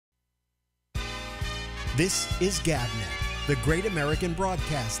This is GabNet, the Great American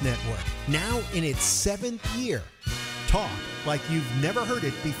Broadcast Network, now in its 7th year. Talk like you've never heard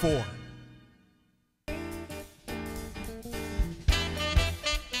it before.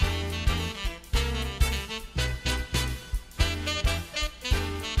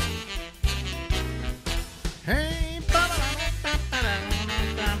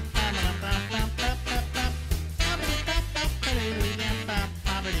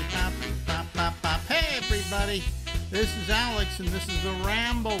 This is Alex, and this is the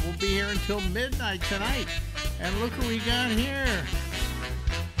Ramble. We'll be here until midnight tonight. And look who we got here.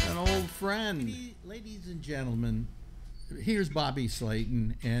 An old friend. Ladies and gentlemen, here's Bobby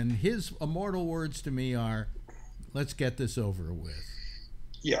Slayton, and his immortal words to me are, let's get this over with.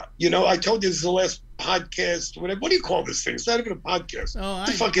 Yeah. You know, I told you this is the last podcast. What do you call this thing? It's not even a podcast. What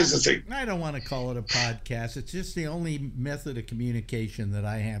the fuck is this thing? I don't want to call it a podcast. It's just the only method of communication that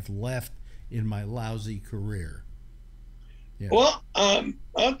I have left in my lousy career. Yeah. Well,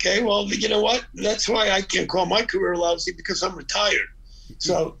 okay. Well, you know what? That's why I can't call my career lousy, because I'm retired.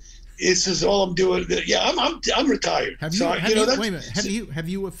 So this is all I'm doing. Yeah, I'm retired. Wait a minute. Have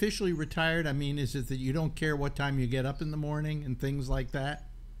you officially retired? I mean, is it that you don't care what time you get up in the morning and things like that?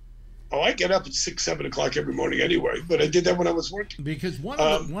 Oh, I get up at 6, 7 o'clock every morning anyway. But I did that when I was working. Because one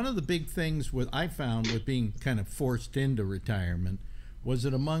of the big things I found with being kind of forced into retirement was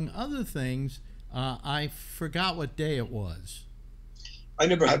that, among other things, I forgot what day it was. I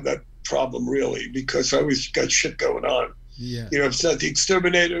never had that problem, really, because I always got shit going on. Yeah. You know, if it's not the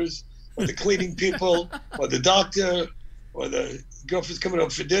exterminators or the cleaning people or the doctor or the girlfriend's coming home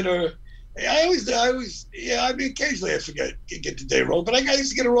for dinner. I always, I mean, occasionally I forget, get the day wrong, but I used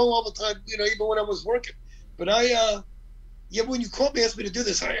to get it wrong all the time, you know, even when I was working. But when you called me, asked me to do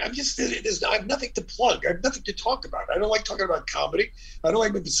this, I have nothing to plug. I have nothing to talk about. I don't like talking about comedy. I don't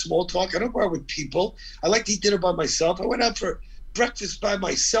like making small talk. I don't go out with people. I like to eat dinner by myself. I went out for breakfast by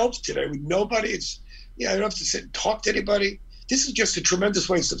myself today with nobody. I don't have to sit and talk to anybody. This is just a tremendous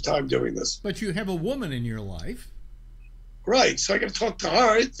waste of time doing this. But you have a woman in your life. Right. So I got to talk to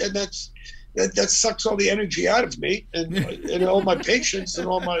her, and that sucks all the energy out of me and all my patience and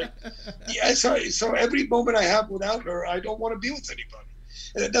all my so every moment I have without her, I don't want to be with anybody.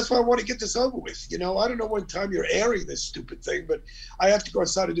 And that's why I want to get this over with. You know, I don't know what time you're airing this stupid thing, but I have to go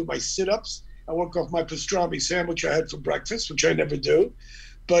outside and do my sit-ups. I woke off my pastrami sandwich I had for breakfast, which I never do.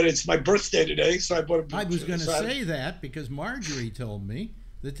 But it's my birthday today, so I bought a... I was going to say that because Marjorie told me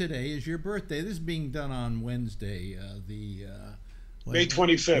that today is your birthday. This is being done on Wednesday, May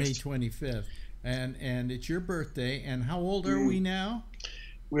 25th. May 25th. And it's your birthday. And how old are we now?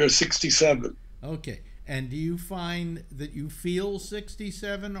 We are 67. Okay. And do you find that you feel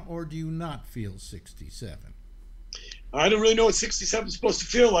 67 or do you not feel 67? I don't really know what 67 is supposed to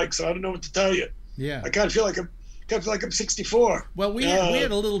feel like, so I don't know what to tell you. Yeah. I kind of feel like I'm 64. Well, we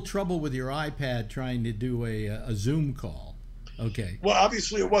had a little trouble with your iPad trying to do a Zoom call. Okay. Well,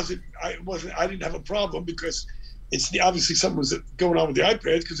 obviously I didn't have a problem because obviously something was going on with the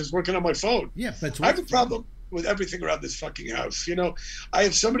iPad because it's working on my phone. Yeah, I have a problem with everything around this fucking house. You know, I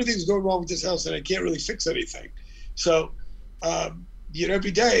have so many things going wrong with this house and I can't really fix anything. So, you know,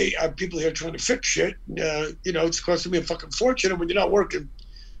 every day I have people here trying to fix shit. You know, it's costing me a fucking fortune, and when you're not working,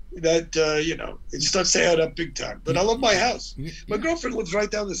 that you know, it starts to add up big time. But I love my house. My girlfriend lives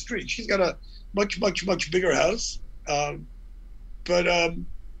right down the street. She's got a much bigger house. But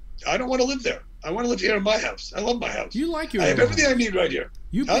I don't want to live there. I want to live here in my house. I love my house. You like your I have everything house. I need right here.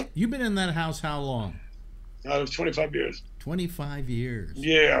 You've been in that house how long? 25 years. 25 years.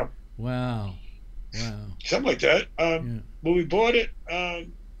 Yeah. Wow. Something like that. When we bought it,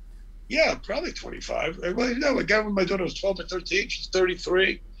 yeah, probably 25. Well, no, I got it when my daughter was 12 or 13. She's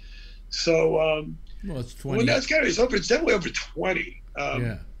 33. So, well, it's 20. Well, it's definitely over 20.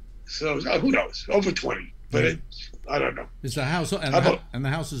 Yeah. So who knows? Over 20. But I don't know. Is the house and the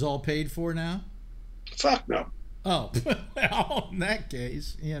house is all paid for now? Fuck no. Oh, well, in that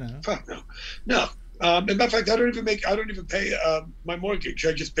case, you know. Fuck no. No. As a matter of fact, I don't even pay my mortgage.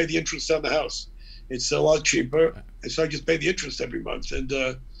 I just pay the interest on the house. It's a lot cheaper, and so I just pay the interest every month, and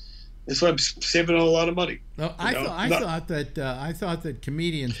that's why I'm saving a lot of money. No, I thought that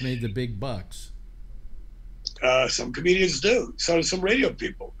comedians made the big bucks. Some comedians do. So do some radio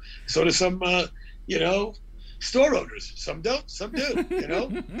people. So do some, you know, store owners. Some don't. Some do. You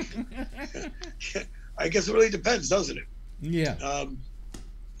know. I guess it really depends, doesn't it? Yeah.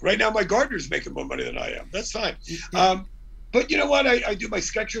 Right now, my gardener's making more money than I am. That's fine. But you know what? I do my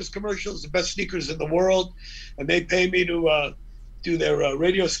Skechers commercials, the best sneakers in the world, and they pay me to do their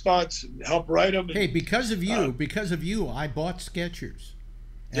radio spots and help write them. Hey, because of you, I bought Skechers.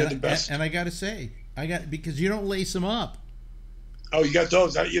 They're the best. And I got to say, because you don't lace them up. Oh, you got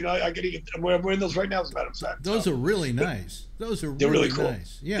those? I gotta get. I'm wearing those right now, as a matter of fact. Those are really nice. Those are they're really cool.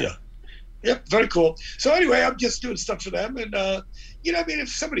 Nice. Yeah. Yep, very cool. So anyway, I'm just doing stuff for them, and if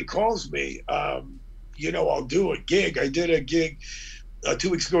somebody calls me, I'll do a gig. I did a gig 2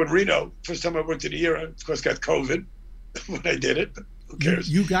 weeks ago in Reno. First time I worked in a year. I, of course, got COVID when I did it, but who cares?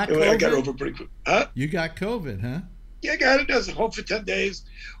 You got COVID? I got over pretty quick. Huh? You got COVID, huh? Yeah, I got it. I was at home for 10 days,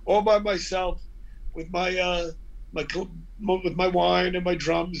 all by myself, with my with my wine and my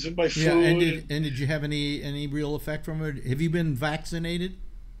drums and my food. Yeah, and did you have any real effect from it? Have you been vaccinated?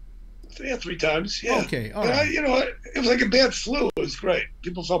 Yeah, 3 times. Yeah. Okay. All right. It was like a bad flu. It was great.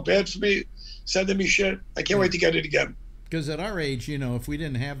 People felt bad for me, sending me shit. I can't wait to get it again. Because at our age, if we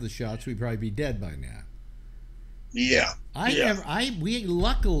didn't have the shots, we'd probably be dead by now. Yeah.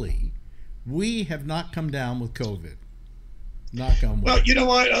 Luckily, we have not come down with COVID. Knock on wood. Well, you know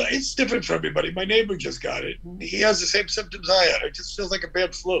what? It's different for everybody. My neighbor just got it. He has the same symptoms I had. It just feels like a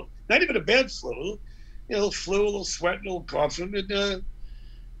bad flu. Not even a bad flu. A little flu, a little sweat, a little coughing, and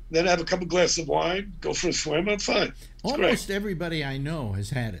then have a couple glasses of wine, go for a swim. I'm fine. It's Almost great. Everybody I know has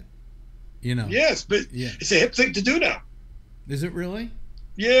had it. Yes, but it's a hip thing to do now. Is it really?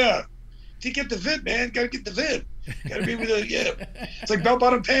 Yeah. To get the vid, man, got to get the vid. Got to be with It's like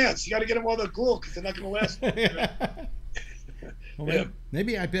bell-bottom pants. You got to get them while they're cool because they're not going to last long. Well,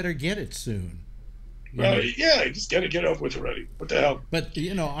 maybe I better get it soon. Just get it over with already. What the hell? But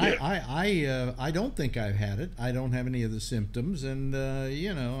I don't think I've had it. I don't have any of the symptoms, and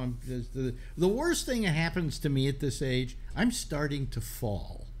I'm just, the worst thing that happens to me at this age, I'm starting to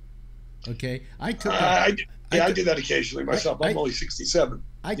fall. Okay, I do that occasionally myself. I'm only 67.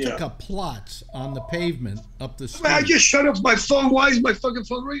 I took a plot on the pavement up the street. Man, I just shut off my phone. Why is my fucking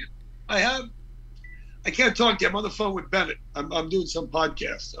phone ringing? I can't talk to you. I'm on the phone with Bennett. I'm doing some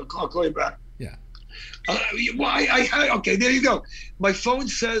podcast. I'll call you back. Yeah. Okay, there you go. My phone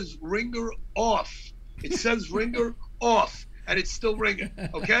says ringer off. It says ringer off, and it's still ringing.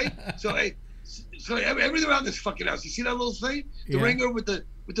 Okay, so everything around this fucking house. You see that little thing? The ringer with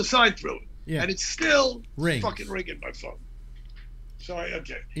the sign through it. Yeah. And it's still fucking ringing my phone. Sorry.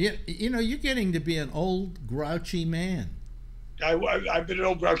 Okay. Yeah. You're getting to be an old grouchy man. I've been an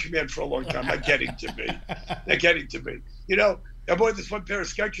old grouchy man for a long time. Not getting to be. Not getting to be. I bought this one pair of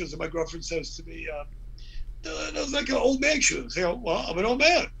Skechers, and my girlfriend says to me, "Those like an old man shoes." I go, "Well, I'm an old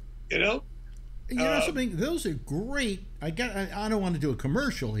man." Something. Those are great. I don't want to do a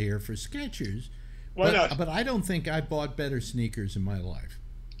commercial here for Skechers. Why not? But I don't think I bought better sneakers in my life.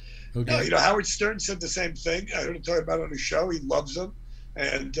 Okay. No, Howard Stern said the same thing. I heard him talk about it on his show. He loves them,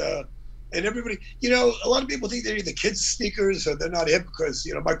 and everybody. A lot of people think they're either kids' sneakers or they're not hip because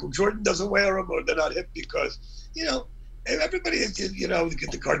Michael Jordan doesn't wear them, or they're not hip because everybody.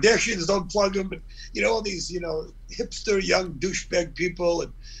 The Kardashians don't plug them, and all these hipster young douchebag people,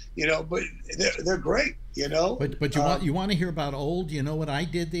 and but they're great. But you want to hear about old? You know what I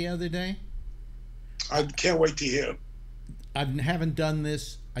did the other day? I can't wait to hear. I haven't done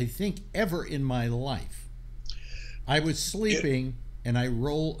this, I think, ever in my life. I was sleeping and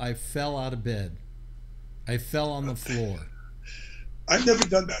I fell out of bed. I fell on the floor. I've never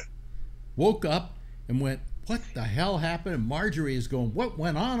done that. Woke up and went, what the hell happened? And Marjorie is going, what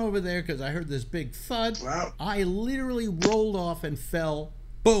went on over there? Because I heard this big thud. Wow. I literally rolled off and fell,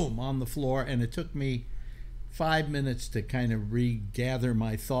 boom, on the floor. And it took me 5 minutes to kind of regather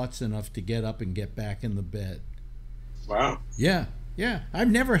my thoughts enough to get up and get back in the bed. Wow. Yeah. I've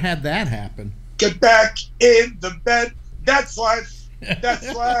never had that happen. Get back in the bed. That's life.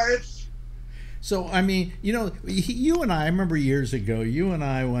 That's life. So, I mean, you and I remember years ago, you and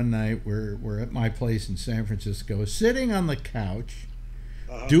I one night were at my place in San Francisco, sitting on the couch,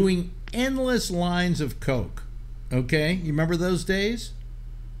 doing endless lines of Coke. Okay? You remember those days?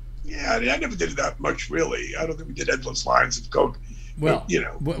 Yeah, I never did that much, really. I don't think we did endless lines of Coke. Well, we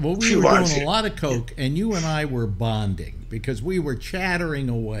were doing a lot of Coke, and you and I were bonding because we were chattering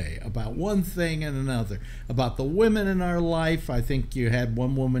away about one thing and another, about the women in our life. I think you had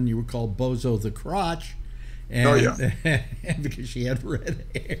one woman you were called Bozo the Crotch, and, because she had red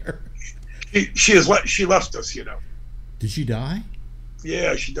hair. She left us, Did she die?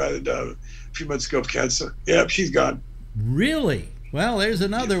 Yeah, she died a few months ago of cancer. Yeah, she's gone. Really? Well, there's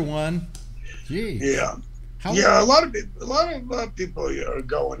another one. Jeez. Yeah. A lot of people are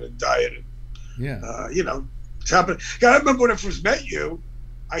going and dying. It's happening. I remember when I first met you.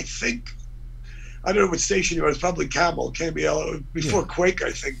 I don't know what station you were. It was probably Camel, KBL, before Quake, I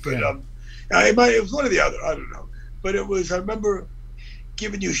think. But it was one or the other. I don't know. But it was. I remember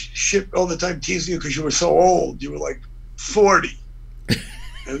giving you shit all the time, teasing you because you were so old. You were like 40.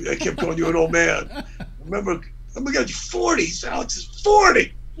 I kept calling you an old man. Remember, oh my God, you're 40. Alex is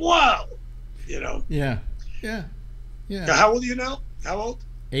 40. Wow. You know. Yeah. Yeah. Now, Yeah. how old are you now? How old?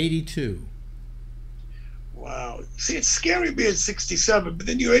 82. Wow. See, it's scary being 67, but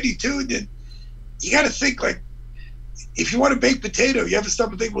then you're 82, and then you got to think, like, if you want to bake potato, you have to stop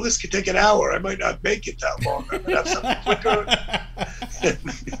and think, well, this could take an hour. I might not make it that long. I might have something quicker.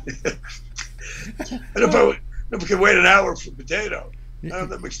 And if I could wait an hour for potato, I don't have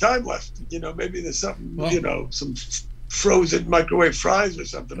that much time left. You know, maybe there's something, Well, you know, some frozen microwave fries or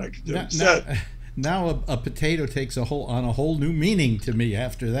something I could do instead. Now a potato takes on a whole new meaning to me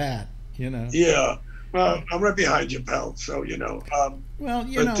after that, you know. Yeah. Well, I'm right behind you, pal. So, you know. Well,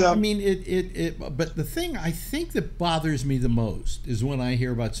 you know, I mean, but the thing I think that bothers me the most is when I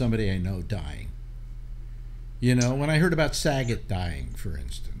hear about somebody I know dying. You know, when I heard about Saget dying, for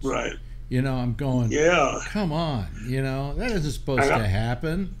instance. Right. You know, I'm going, yeah. Come on, you know, that isn't supposed to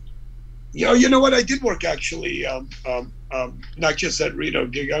happen. You know what? I did work actually, not just that Reno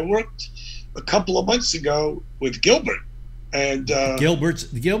gig. I worked a couple of months ago with Gilbert, and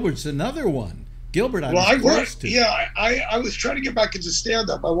Gilbert's another one. Gilbert, I worked. Yeah, I was trying to get back into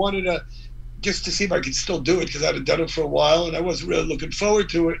stand-up. I wanted to just to see if I could still do it because I had done it for a while, and I wasn't really looking forward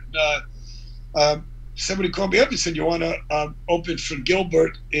to it. And, somebody called me up and said, "You want to open for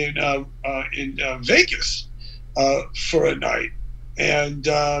Gilbert in Vegas for a night?" And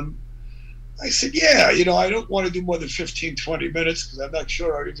I said, "Yeah, you know, I don't want to do more than 15, 20 minutes because I'm not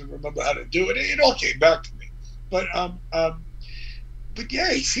sure I even remember how to do it." It all came back to me, but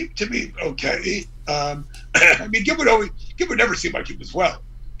yeah, he seemed to be okay. I mean, Gilbert never seemed like he was well.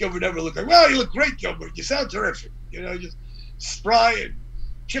 Gilbert never looked like, "Well, you look great, Gilbert. You sound terrific." You know, just spry and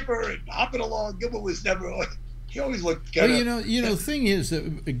chipper and hopping along. Gilbert was never like, he always looked kind of. Well, you know, the thing is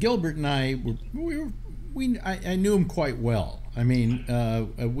that Gilbert and I I knew him quite well. I mean,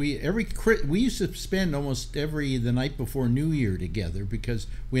 we used to spend almost the night before New Year together because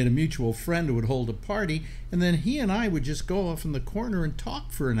we had a mutual friend who would hold a party, and then he and I would just go off in the corner and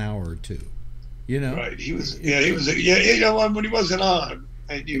talk for an hour or two. You know, right? You know, when he wasn't on,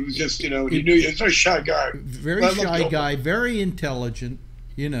 and he was just, you know, he was a very shy guy. Very shy guy, very intelligent.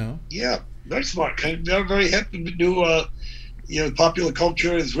 You know. Yeah, very smart and very hip and knew, you know, popular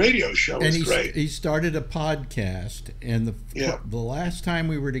culture. His radio show was great. He started a podcast, and the last time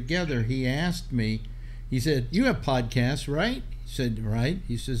we were together, he asked me. He said, "You have podcasts, right?" He said, "Right."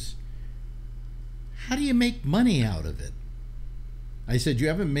 He says, "How do you make money out of it?" I said, "You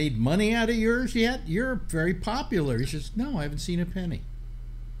haven't made money out of yours yet? You're very popular." He says, "No, I haven't seen a penny."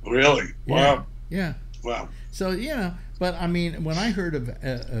 Really? Wow. Yeah. Wow. So, you know, but I mean, when I heard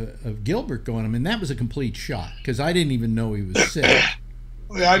of Gilbert going, I mean, that was a complete shock because I didn't even know he was sick.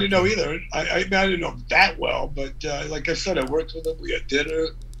 Well, I didn't know either. I didn't know that well, but like I said, I worked with him. We had dinner,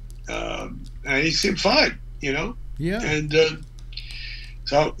 and he seemed fine, you know? Yeah. And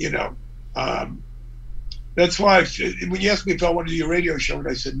so, you know, that's why when you asked me if I wanted to do a radio show, and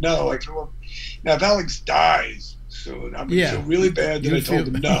I said no, I said, well, now if Alex dies soon, I'm going to feel really bad that I told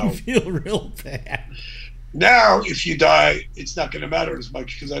him no. You feel real bad. Now, if you die, it's not going to matter as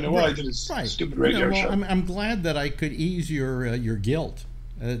much because I know I did a stupid radio show. I'm glad that I could ease your guilt.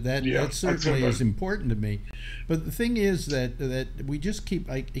 That certainly is important to me. But the thing is that we just keep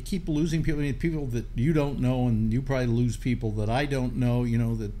losing people. I mean, people that you don't know, and you probably lose people that I don't know. You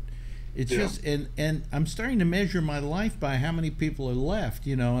know that it's just and I'm starting to measure my life by how many people are left.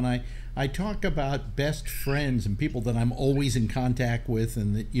 You know, and I talk about best friends and people that I'm always in contact with,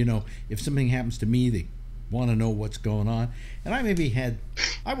 and that, you know, if something happens to me, they want to know what's going on. And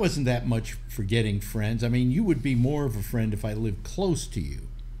I wasn't that much for getting friends. I mean, you would be more of a friend if I lived close to you,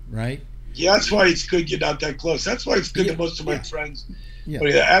 right? Yeah, that's why it's good you're not that close. That's why it's good that most of my friends are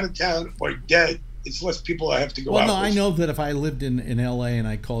either out of town or dead. It's less people I have to go out with. I know that if I lived in L.A. and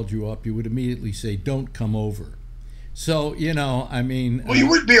I called you up, you would immediately say, "Don't come over." So, you know, I mean... Well, you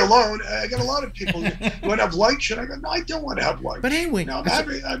wouldn't be alone. I got a lot of people who want to have lunch, and I go, no, I don't want to have lunch. But anyway... No,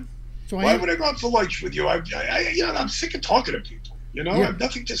 why would I go out for lunch with you? I'm sick of talking to people. You know, I have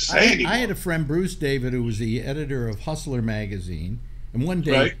nothing to say anymore. I had a friend, Bruce David, who was the editor of Hustler magazine, and one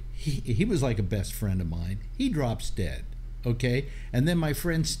day he was like a best friend of mine. He drops dead, okay? And then my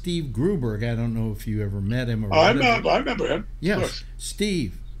friend Steve Gruberg, I don't know if you ever met him or I remember him. Yes,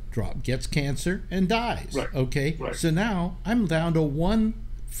 Steve gets cancer and dies, okay? Right. So now I'm down to one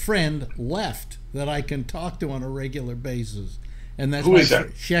friend left that I can talk to on a regular basis, and that's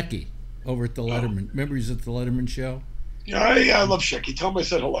Shecky. Over at the Letterman. Remember he's at the Letterman show? Yeah, I love Shecky. Tell him I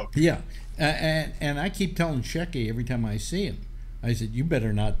said hello. Yeah. And I keep telling Shecky every time I see him, I said, you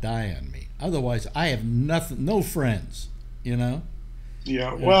better not die on me. Otherwise, I have no friends, you know?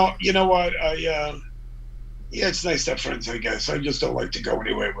 Yeah. Well, you know what? Yeah, it's nice to have friends, I guess. I just don't like to go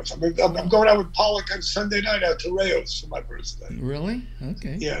anywhere with them. I'm going out with Pollock on Sunday night out to Rayo's for my birthday. Really?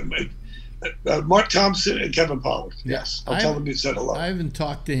 Okay. Yeah. Mark Thompson and Kevin Pollock. Yes. I'll tell them you said hello. I haven't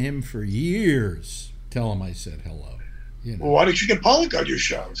talked to him for years. Tell him I said hello. You know. Well, why don't you get Pollock on your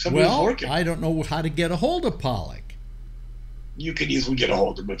show? Somebody's working. I don't know how to get a hold of Pollock. You can easily get a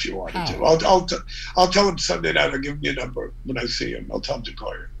hold of him if you wanted to. I'll tell him Sunday night. I'll give him your number when I see him. I'll tell him to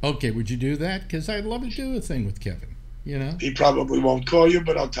call you. Okay, would you do that? Because I'd love to do a thing with Kevin. You know, he probably won't call you,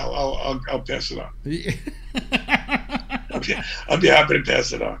 but I'll pass it on. I'll be happy to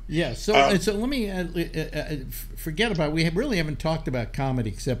pass it on. Yeah. So let me forget about. We really haven't talked about comedy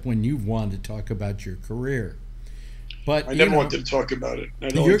except when you wanted to talk about your career. But I never wanted to talk about it. I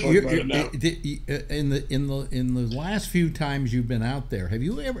don't want to talk about it now. In the last few times you've been out there, have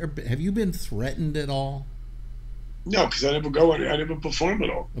you been threatened at all? No, because I never go. I never perform at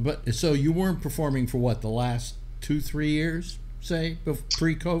all. But so you weren't performing for what, the last 2-3 years, say,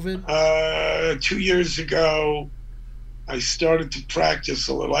 pre-COVID? 2 years ago, I started to practice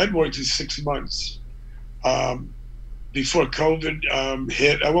a little. I'd worked for 6 months. Before COVID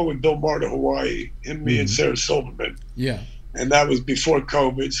hit, I went with Bill Maher to Hawaii, and me and Sarah Silverman. Yeah. And that was before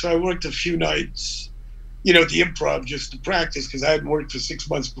COVID. So I worked a few nights, at the Improv just to practice because I hadn't worked for 6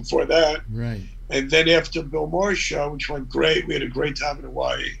 months before that. Right. And then after Bill Maher's show, which went great, we had a great time in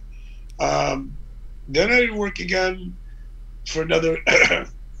Hawaii. Then I didn't work again for another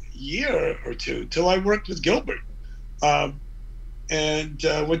year or two till I worked with Gilbert. And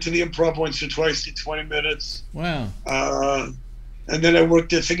went to the Improv once or twice, did 20 minutes. Wow. And then I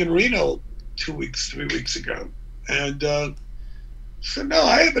worked a thing in Reno 3 weeks ago. And so, no,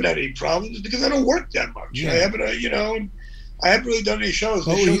 I haven't had any problems because I don't work that much. Yeah. I haven't, I haven't really done any shows.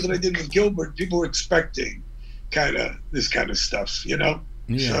 The shows that I did with Gilbert, people were expecting this kind of stuff, Yeah.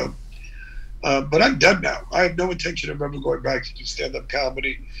 So, but I'm done now. I have no intention of ever going back to do stand-up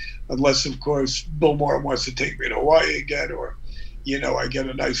comedy unless, of course, Bill Maher wants to take me to Hawaii again or, I get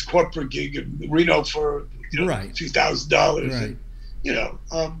a nice corporate gig in Reno for right. $2,000. Right.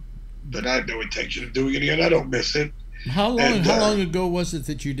 And, but I have no intention of doing it again. I don't miss it. How long ago was it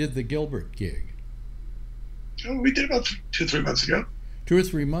that you did the Gilbert gig? We did about 2-3 months ago. 2 or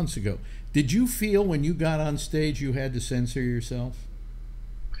 3 months ago. Did you feel when you got on stage you had to censor yourself?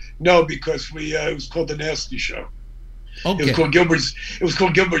 No, because it was called The Nasty Show. Okay. It was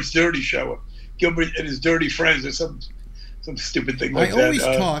called Gilbert's Dirty Show. Gilbert and his dirty friends or some stupid thing like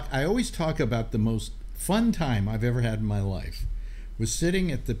that. I always talk about the most fun time I've ever had in my life was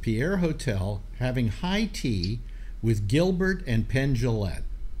sitting at the Pierre Hotel having high tea with Gilbert and Penn Jillette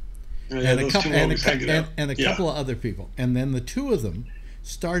and a couple of other people. And then the two of them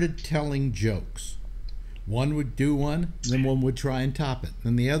started telling jokes. One would do one, then one would try and top it.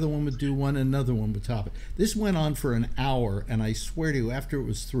 Then the other one would do one, and another one would top it. This went on for an hour, and I swear to you, after it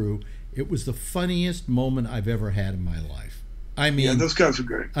was through, it was the funniest moment I've ever had in my life. I mean, those guys are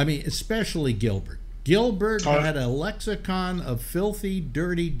great. I mean, especially Gilbert. Gilbert had a lexicon of filthy,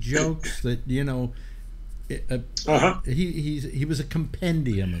 dirty jokes that, he was a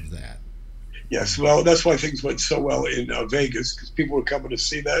compendium of that. Yes, well, that's why things went so well in Vegas because people were coming to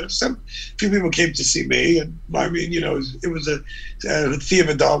see that. Few people came to see me, and I mean, it was Thea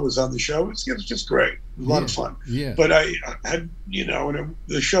Vidal was on the show. It was just great. It was a lot of fun. Yeah. But I had, and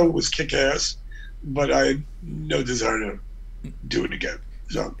the show was kick-ass, but I had no desire to do it again.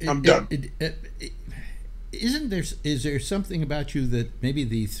 So I'm done. Is there something about you that maybe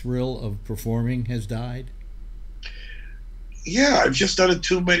the thrill of performing has died? Yeah, I've just done it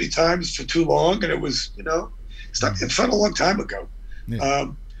too many times for too long, and it was, it felt a long time ago. Yeah.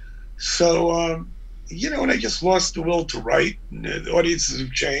 And I just lost the will to write, and the audiences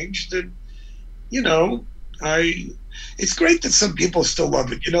have changed, and, it's great that some people still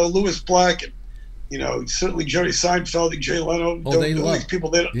love it. Louis Black, and, certainly Jerry Seinfeld and Jay Leno. They love these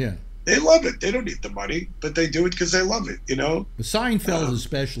people. They love it. They don't need the money, but they do it because they love it, Seinfeld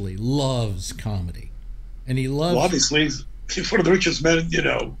especially loves comedy, and he loves. Well, obviously, he's one of the richest men,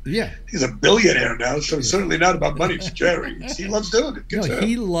 Yeah. He's a billionaire now, so it's certainly not about money for Jerry. He loves doing it.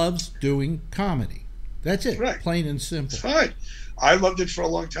 He loves doing comedy. That's it. Right. Plain and simple. It's fine. I loved it for a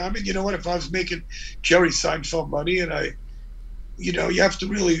long time. And you know what? If I was making Jerry Seinfeld money and you have to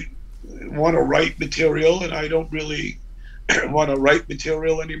really want to write material, and I don't really want to write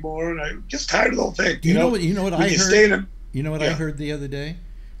material anymore, and I'm just tired of the whole thing. You know what I heard? I heard the other day?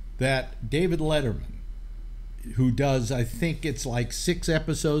 That David Letterman, who does, I think it's like 6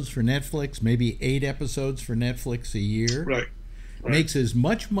 episodes for Netflix, maybe 8 episodes for Netflix a year, right. makes as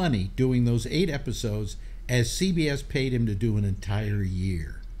much money doing those 8 episodes as CBS paid him to do an entire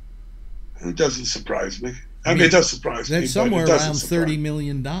year. It doesn't surprise me. I mean, it does surprise me. That's somewhere around $30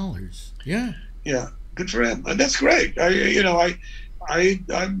 million. Yeah. Yeah, good for him. And that's great.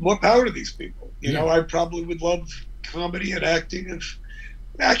 I'm more power to these people. You know, I probably would love comedy and acting. If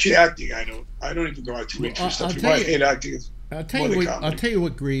actually acting, I don't even go out to reach for stuff. I hate acting. I'll tell you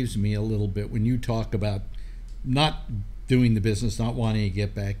what grieves me a little bit when you talk about not doing the business, not wanting to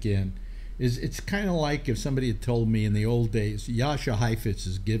get back in. It's kind of like if somebody had told me in the old days, Jascha Heifetz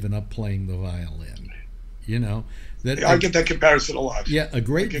has given up playing the violin. You know, I get that comparison a lot. Yeah, a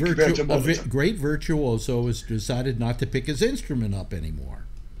great virtuoso has decided not to pick his instrument up anymore.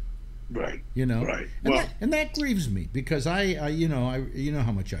 Right. You know. Right. And that grieves me because I you know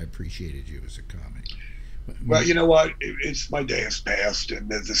how much I appreciated you as a comic. Well, you know what? It's my day has passed, and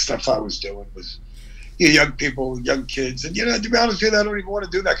the stuff I was doing was young people, young kids, and to be honest with you, I don't even want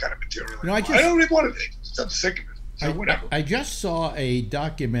to do that kind of material. I don't even want to. I'm sick of it. So whatever. I just saw a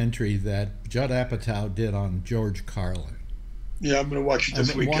documentary that Judd Apatow did on George Carlin. Yeah, I'm going to watch it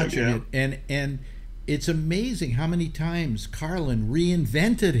this weekend. And it's amazing how many times Carlin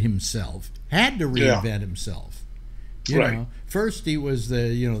reinvented himself, had to reinvent himself. You know, first he was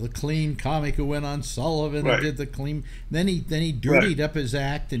the clean comic who went on Sullivan and did the clean. Then he dirtied up his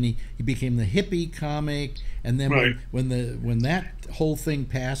act and he became the hippie comic. And then when that whole thing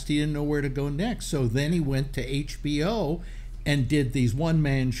passed, he didn't know where to go next. So then he went to HBO and did these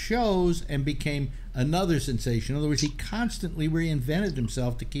one-man shows and became another sensation. In other words, he constantly reinvented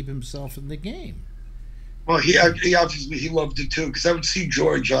himself to keep himself in the game. Well, he obviously loved it too, because I would see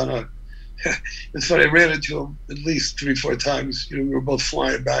George on a. It's funny. I ran into him at least 3-4 times. We were both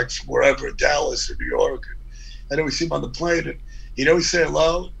flying back from wherever, Dallas or New York. I'd always see him on the plane, and he'd always say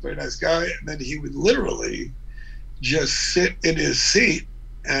hello, very nice guy, and then he would literally just sit in his seat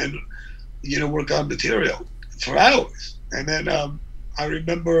and work on material for hours. And then I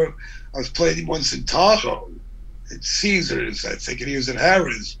remember I was playing him once in Tahoe at Caesars, I think, and he was at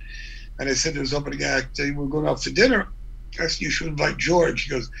Harrah's. And I said to his opening act, we're going out for dinner. I said, you should invite George. He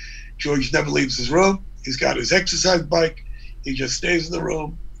goes, George never leaves his room. He's got his exercise bike. He just stays in the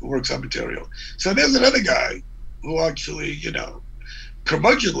room and works on material. So there's another guy who actually,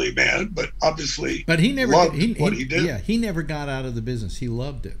 curmudgeonly man, but obviously he never loved what he did. Yeah, he never got out of the business. He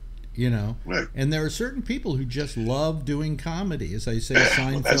loved it. Right. And there are certain people who just love doing comedy, as I say,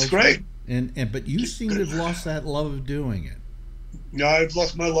 Seinfeld. Well, that's great. But you seem to have lost that love of doing it. No, I've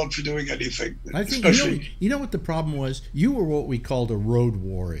lost my love for doing anything. I think you know what the problem was. You were what we called a road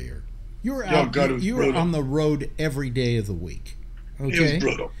warrior. You were out. You were on the road every day of the week. Okay. It was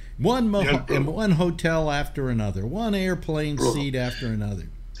brutal. One hotel after another, one airplane seat after another,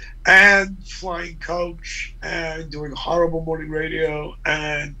 and flying coach, and doing horrible morning radio,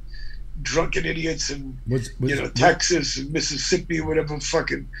 and drunken idiots in Texas and Mississippi, whatever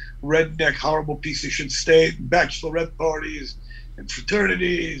fucking redneck horrible piece of shit state, and bachelorette parties and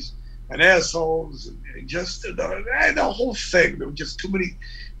fraternities and assholes and just the whole thing. There were just too many,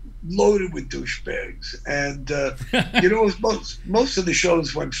 loaded with douchebags. And most of the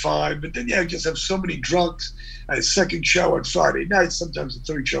shows went fine, but then I just have so many drunks. I had a second show on Friday night, sometimes a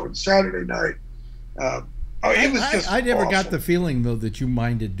third show on Saturday night. It was just I never got the feeling, though, that you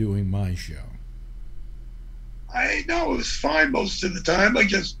minded doing my show. I know it was fine most of the time. I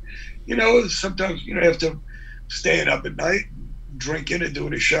just, sometimes you have to staying up at night, drinking and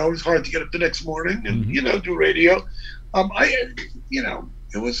doing a show. It's hard to get up the next morning and do radio.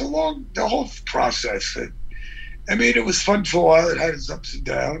 It was the whole process. It was fun for a while. It had its ups and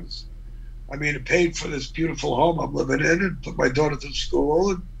downs. It paid for this beautiful home I'm living in and put my daughter through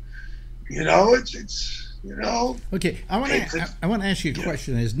school. And Okay, I want to ask you a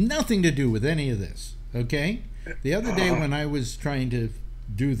question that has nothing to do with any of this. Okay, the other day when I was trying to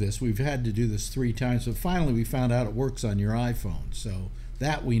do this, we've had to do this 3 times, but finally we found out it works on your iPhone, so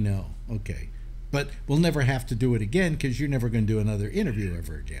that we know. Okay, but we'll never have to do it again because you're never going to do another interview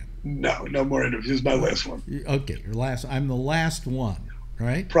ever again. No more interviews. My last one. Okay, your last. I'm the last one,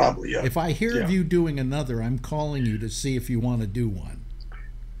 right? Probably, yeah. If I hear of you doing another, I'm calling you to see if you want to do one.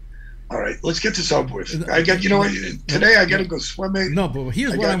 All right, let's get this over with. Today I got to go swimming. No, but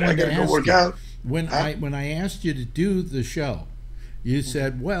here's what I wanted to ask work you. Out. When I asked you to do the show, you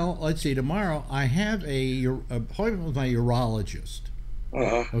said, "Well, let's see. Tomorrow I have an appointment with my urologist."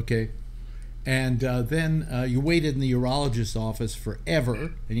 Okay, and then you waited in the urologist's office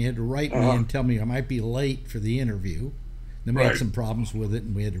forever, and you had to write me and tell me I might be late for the interview. Then we had some problems with it,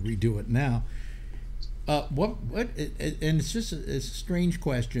 and we had to redo it now. And it's a strange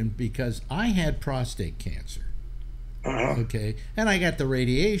question because I had prostate cancer, Okay, and I got the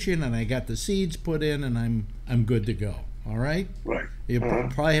radiation, and I got the seeds put in, and I'm good to go. All right. Right. You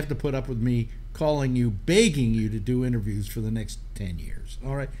probably have to put up with me calling you, begging you to do interviews for the next 10 years.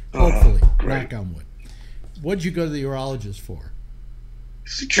 All right. Hopefully, knock on wood. What'd you go to the urologist for?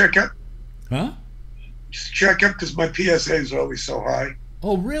 Just a checkup. Huh? Just a checkup because my PSAs are always so high.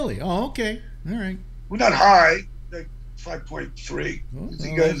 Oh, really? Oh, okay. All right. Well, not high, like 5.3. Oh,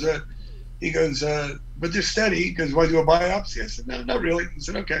 He goes, but they're steady. He goes, want to do a biopsy? I said, no, not really. He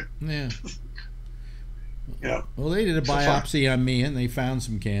said, okay. Yeah. Yeah. Well, they did a biopsy on me, and they found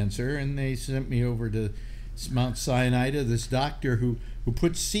some cancer, and they sent me over to Mount Sinai to this doctor who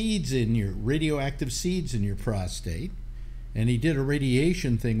put seeds in radioactive seeds in your prostate. And he did a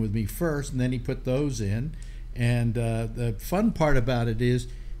radiation thing with me first, and then he put those in. And the fun part about it is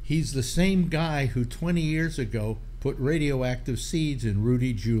he's the same guy who 20 years ago put radioactive seeds in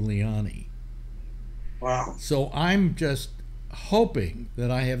Rudy Giuliani. Wow. So I'm just hoping that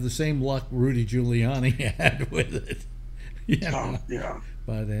I have the same luck Rudy Giuliani had with it. Yeah. Yeah.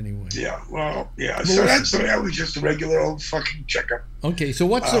 But anyway. Yeah. Well, yeah. So that was just a regular old fucking checkup. Okay. So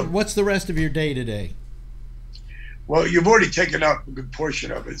what's the rest of your day today? Well, you've already taken up a good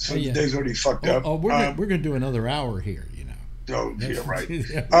portion of it, so the day's already fucked up. Oh, we're gonna do another hour here, you know. Oh, yeah, right.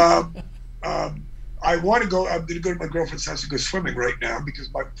 I want to go. I'm going to go to my girlfriend's house and go swimming right now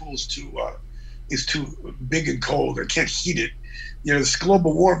because my pool's too big and cold. I can't heat it. You know, it's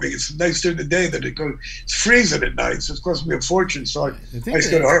global warming. It's nice during the day that it's freezing at night, so it's costing me a fortune. So I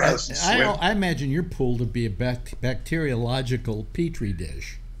just go to her house and swim. I imagine your pool to be a bacteriological petri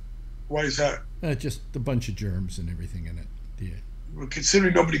dish. Why is that? Just a bunch of germs and everything in it. Yeah. Well,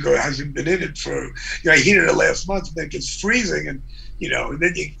 considering nobody hasn't been in it for, I heated it last month, and then it gets freezing, and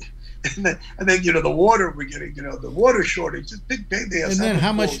and then the water we're getting, the water shortage, just big pain in the ass. And then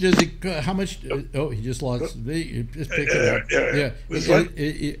how much does it? How much? Oh, he just lost. You just picked it up.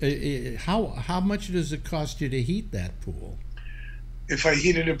 Yeah. How much does it cost you to heat that pool? If I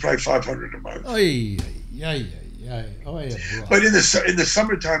heated it, probably $500 a month. Oh yeah. Oh yeah. But in the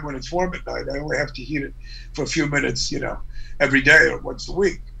summertime when it's warm at night, I only have to heat it for a few minutes, every day or once a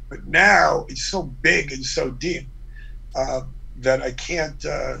week. But now it's so big and so deep that I can't.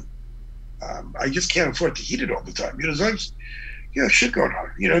 I just can't afford to heat it all the time. There's shit going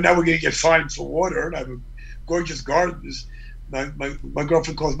on. Now we're gonna get fined for water, and I have a gorgeous gardens. My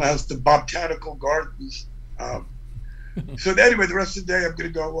girlfriend calls my house the Botanical Gardens. So anyway, the rest of the day I'm gonna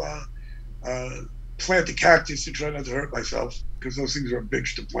go plant a cactus to try not to hurt myself because those things are a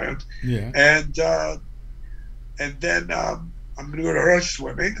bitch to plant. Yeah. And then I'm gonna go to her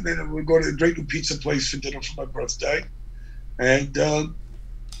swimming, and then we'll go to the great new pizza place for dinner for my birthday. And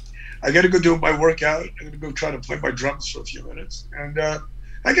I got to go do my workout. I'm going to go try to play my drums for a few minutes. And I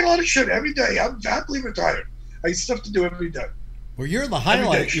get a lot of shit every day. I'm happily retired. I get stuff to do every day. Well, you're the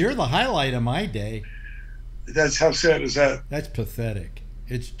highlight. You're the highlight of my day. That's how sad is that? That's pathetic.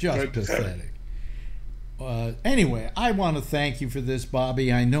 It's just pathetic. Anyway, I want to thank you for this,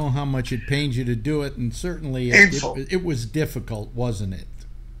 Bobby. I know how much it pains you to do it, and certainly it was difficult, wasn't it?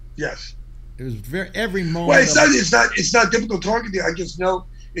 Yes. It was every moment. Well, it's not difficult talking to you. I just know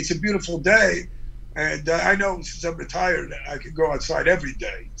it's a beautiful day, and I know since I'm retired, I can go outside every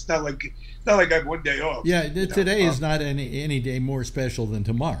day. It's not like I have one day off. Yeah, today is not any day more special than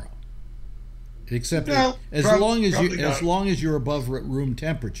tomorrow, except as long as you're above room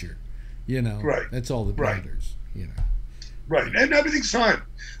temperature, Right. That's all that matters. Right, and everything's fine.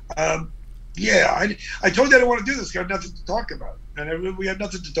 Yeah, I told you I didn't want to do this. I had nothing to talk about, and we had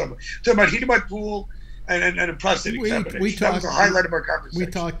nothing to talk about. Talking about heating my pool. And a prostate examination. That was the highlight of our conversation.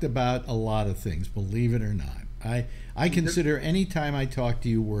 We talked about a lot of things, believe it or not. I consider any time I talk to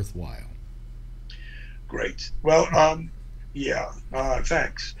you worthwhile. Great. Well,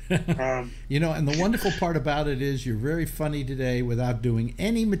 thanks. And the wonderful part about it is you're very funny today without doing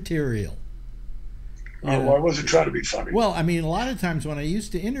any material. I wasn't trying to be funny. Well, I mean, a lot of times when I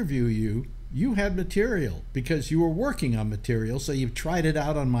used to interview you, you had material because you were working on material, so you've tried it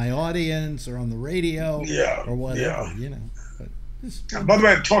out on my audience or on the radio or whatever, But by the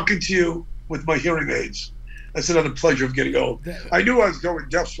way, I'm talking to you with my hearing aids. That's another pleasure of getting old. I knew I was going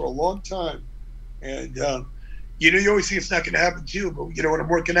deaf for a long time, and you always think it's not going to happen to you, but when I'm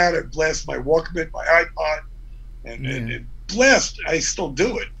working out, I blast my Walkman, my iPod, and blast. I still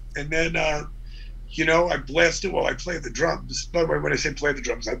do it, and then I blast it while I play the drums. By the way, when I say play the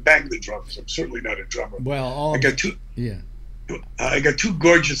drums, I bang the drums. I'm certainly not a drummer. Well, I got two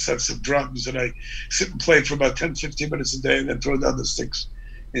gorgeous sets of drums, and I sit and play for about 10, 15 minutes a day, and then throw down the sticks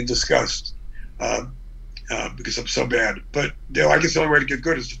in disgust because I'm so bad. But I guess the only way to get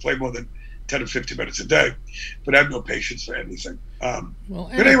good is to play more than 10 or 15 minutes a day, but I have no patience for anything. Well,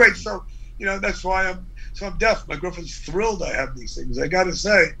 but anyway, so that's why I'm deaf. My girlfriend's thrilled I have these things. I got to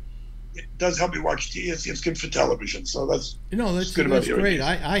say, it does help me watch TV. It's good for television, so that's good about that's great.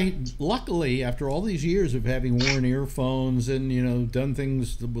 I luckily, after all these years of having worn earphones and done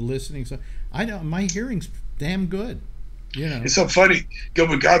things with listening, so my hearing's damn good. It's so funny.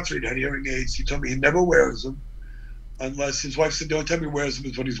 Gilbert Gottfried had hearing aids. He told me he never wears them unless his wife said the only time he wears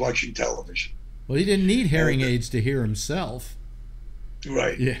them is when he's watching television. Well, he didn't need hearing aids to hear himself.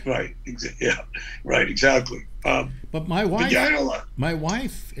 Right. Yeah. Right. Right. Exactly. But my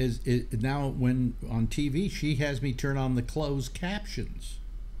wife is now, when on TV, she has me turn on the closed captions.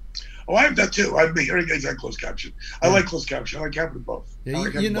 Oh, I have that too. I have the hearing aids and closed caption. I like closed caption. I like having both. Yeah,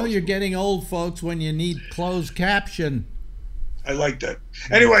 you're getting old, folks, when you need closed caption. I like that.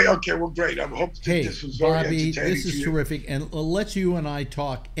 Anyway, okay, well, great. I hope this was very Bobby, entertaining. This is terrific, and let's you and I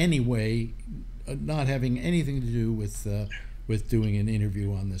talk anyway, not having anything to do with doing an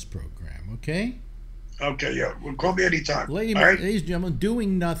interview on this program. Okay? Okay, yeah. Well, call me anytime. Ladies and gentlemen,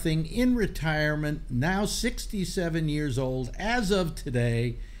 doing nothing, in retirement, now 67 years old, as of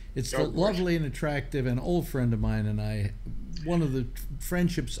today. It's the lovely and attractive and old friend of mine, and I, one of the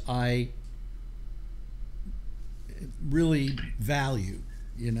friendships I really value,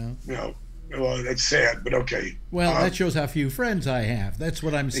 No, well, that's sad, but okay. Well, that shows how few friends I have. That's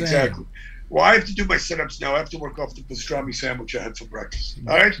what I'm saying. Exactly. Well, I have to do my sit-ups now. I have to work off the pastrami sandwich I had for breakfast.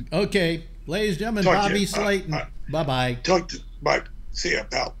 All right? Okay. Ladies and gentlemen, Bobby Slayton. Bye-bye. Bye. See ya,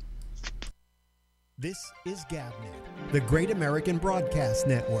 pal. This is GabNet, the Great American Broadcast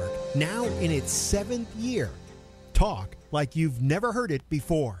Network, now in its 7th year. Talk like you've never heard it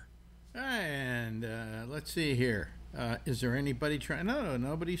before. And let's see here. Is there anybody trying? No,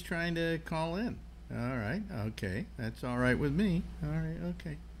 nobody's trying to call in. All right. Okay. That's all right with me. All right.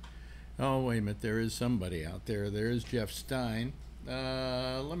 Okay. Oh, wait a minute. There is somebody out there. There is Jeff Stein.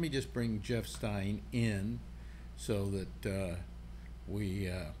 Let me just bring Jeff Stein in so that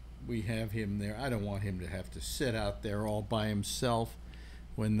we have him there. I don't want him to have to sit out there all by himself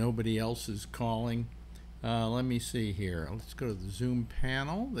when nobody else is calling. Let me see here. Let's go to the Zoom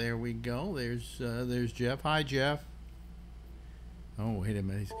panel. There we go. There's Jeff. Hi, Jeff. Oh, wait a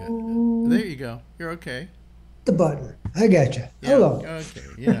minute. There you go. You're okay. The button. I got you. Yeah, hello. Okay.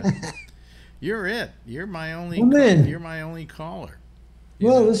 Yeah. You're it. You're my only. You're my only caller.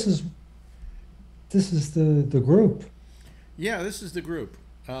 Well, this is the group. Yeah, this is the group.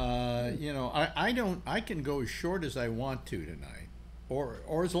 I can go as short as I want to tonight,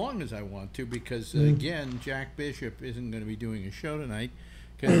 or as long as I want to, because again, Jack Bishop isn't going to be doing a show tonight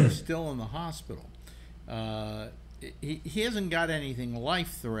because he's still in the hospital. He hasn't got anything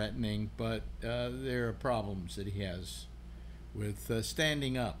life-threatening, but there are problems that he has with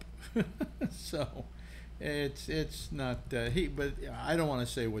standing up. So it's not but I don't want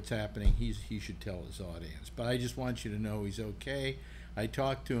to say what's happening. He should tell his audience, but I just want you to know he's okay. I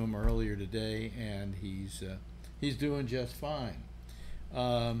talked to him earlier today, and he's doing just fine.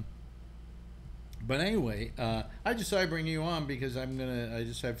 But anyway, I decided to bring you on because I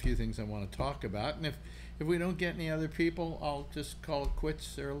just have a few things I want to talk about, and if we don't get any other people, I'll just call it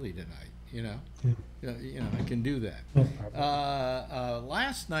quits early tonight. I can do that. No problem.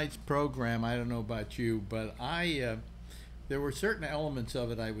 Last night's program, I don't know about you, but there were certain elements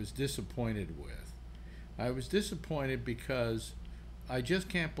of it I was disappointed with. I was disappointed because I just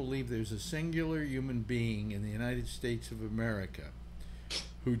can't believe there's a singular human being in the United States of America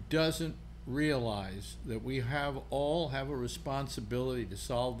who doesn't realize that we all have a responsibility to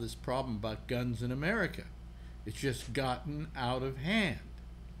solve this problem about guns in America. It's just gotten out of hand.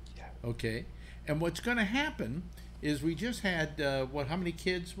 Okay, and what's going to happen is we just had how many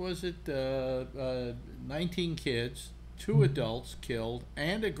kids was it? 19 kids, 2 adults killed,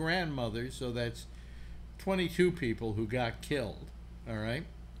 and a grandmother. So that's 22 people who got killed. All right,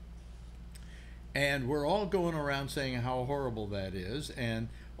 and we're all going around saying how horrible that is, and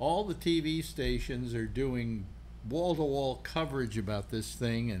all the TV stations are doing wall-to-wall coverage about this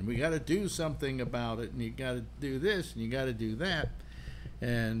thing, and we got to do something about it, and you got to do this, and you got to do that.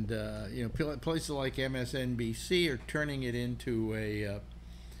 And places like MSNBC are turning it into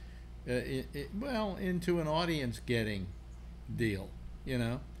into an audience-getting deal,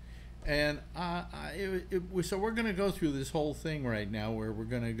 And so we're going to go through this whole thing right now, where we're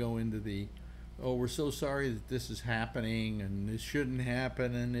going to go into we're so sorry that this is happening, and this shouldn't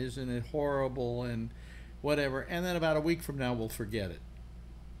happen, and isn't it horrible, and whatever. And then about a week from now, we'll forget it.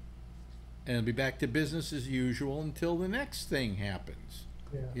 And it'll be back to business as usual until the next thing happens.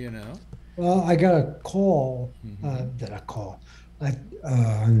 Well, I got a call.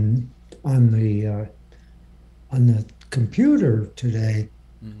 on the computer today,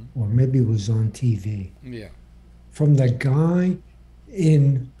 or maybe it was on TV, Yeah. from the guy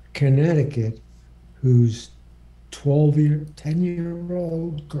in Connecticut whose 10-year-old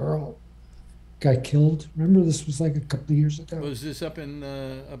girl got killed. Remember, this was like a couple of years ago. Was this up in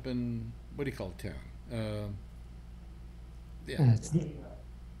what do you call it, town? Yeah.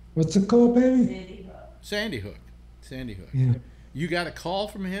 What's it called, baby? Sandy Hook. Sandy Hook. Yeah. You got a call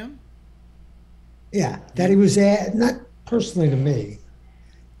from him? Yeah, that he was not personally to me,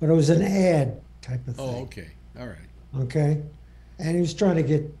 but it was an ad type of thing. Oh, okay. All right. Okay. And he was trying to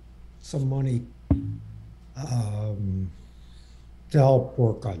get some money to help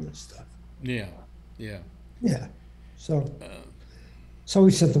work on this stuff. Yeah. Yeah. Yeah. So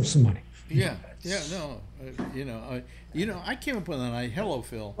we sent them some money. Yeah. Yeah. No. I came up with an idea. Hello,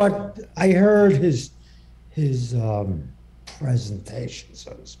 Phil. But I heard his presentation,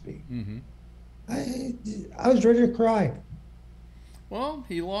 so to speak. Mm-hmm. I was ready to cry. Well,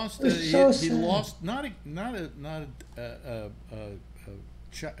 he lost. He lost he lost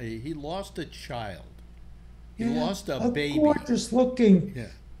a child. He lost a baby. Gorgeous-looking Yeah.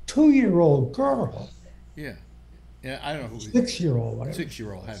 2-year-old girl. Yeah. Yeah. I don't know who. 6-year-old. Whatever.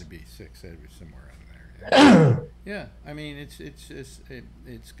 6-year-old had to be 6. Had to be somewhere around there. Yeah. I mean,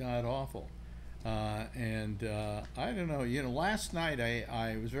 it's god awful. And I don't know. Last night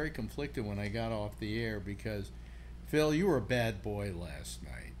I was very conflicted when I got off the air because, Phil, you were a bad boy last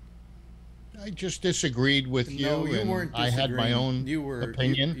night. I just disagreed with you. No, you and weren't I had my own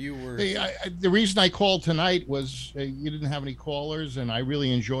opinion. You were. The reason I called tonight was you didn't have any callers, and I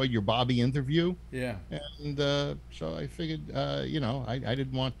really enjoyed your Bobby interview. Yeah. And so I figured, I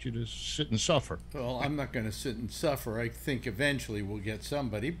didn't want you to sit and suffer. Well, I'm not going to sit and suffer. I think eventually we'll get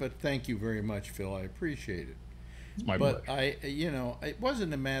somebody, but thank you very much, Phil. I appreciate it. It's my But pleasure. it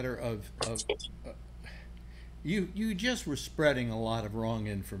wasn't a matter of you just were spreading a lot of wrong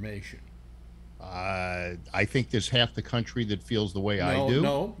information. I think there's half the country that feels the way I do.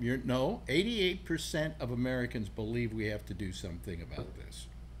 No, 88% of Americans believe we have to do something about this.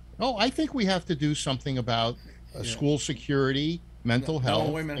 Oh, I think we have to do something about school security, mental health.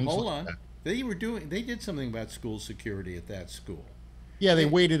 No, wait a minute, hold like on. that. They did something about school security at that school. Yeah, they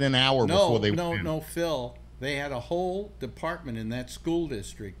waited an hour before they went in. No, Phil. They had a whole department in that school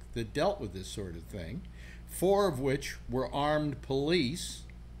district that dealt with this sort of thing, 4 of which were armed police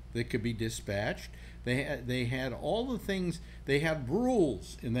that could be dispatched. They had all the things. They had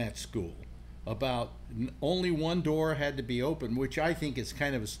rules in that school about only one door had to be open, which I think is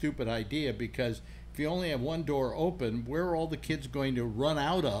kind of a stupid idea because if you only have one door open, where are all the kids going to run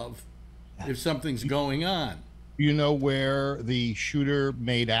out of if something's going on? You know where the shooter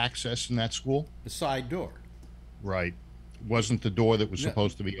made access in that school? The side door. Right. Wasn't the door that was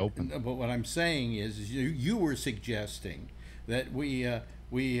supposed to be open. But what I'm saying is you were suggesting that we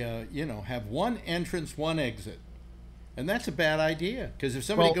have one entrance, one exit. And that's a bad idea because if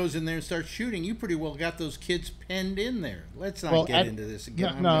somebody goes in there and starts shooting, you pretty well got those kids penned in there. Let's not get into this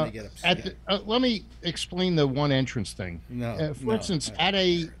again. I'm going to get upset. Let me explain the one entrance thing. For instance, at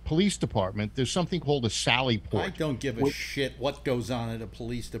a police department, there's something called a sally port. I don't give a shit what goes on at a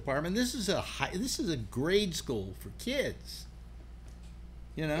police department. This is a grade school for kids.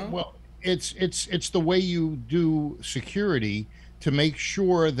 Well, it's the way you do security to make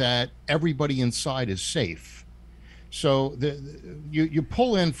sure that everybody inside is safe. So you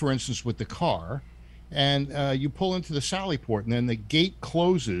pull in, for instance, with the car, and you pull into the sally port, and then the gate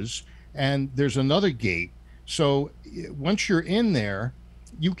closes, and there's another gate. So once you're in there,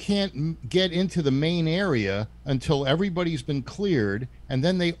 you can't get into the main area until everybody's been cleared, and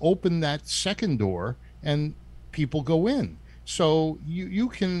then they open that second door, and people go in. So you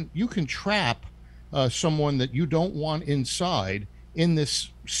can trap someone that you don't want inside in this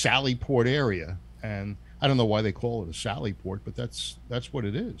sally port area, and I don't know why they call it a sally port, but that's what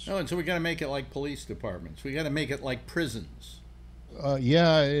it is. Oh, and so we got to make it like police departments. We got to make it like prisons. Our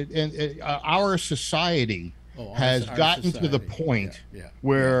society has gotten to the point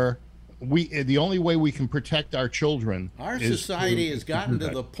where the only way we can protect our children. Our society has gotten to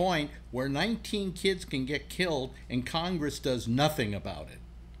the point where 19 kids can get killed and Congress does nothing about it.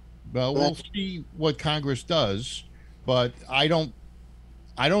 Well, we'll see what Congress does, but I don't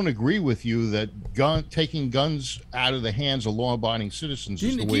agree with you that taking guns out of the hands of law-abiding citizens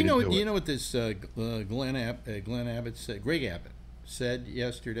is the way to do it. Do you know what this Greg Abbott said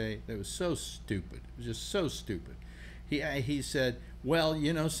yesterday? That was so stupid. It was just so stupid. He said, well,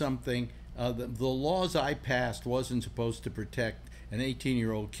 you know something, the laws I passed wasn't supposed to protect an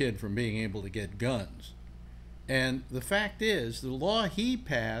 18-year-old kid from being able to get guns. And the fact is, the law he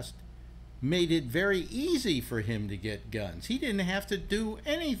passed made it very easy for him to get guns. He didn't have to do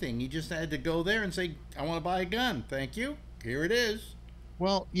anything. He just had to go there and say, I want to buy a gun. Thank you. Here it is.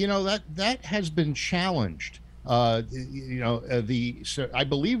 Well, that has been challenged. I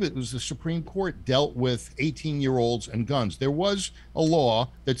believe it was the Supreme Court dealt with 18-year-olds and guns. There was a law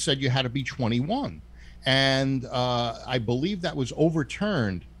that said you had to be 21. And I believe that was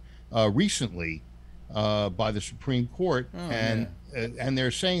overturned recently by the Supreme Court. And they're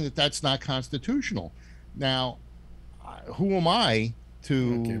saying that that's not constitutional. Now, who am I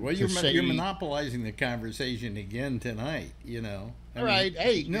to, okay, well, you're monopolizing the conversation again tonight, All right.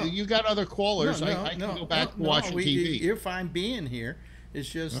 Hey, you got other callers. I can go back to watching TV. You're fine being here. It's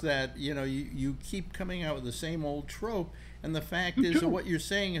just that, you keep coming out with the same old trope. And the fact is that what you're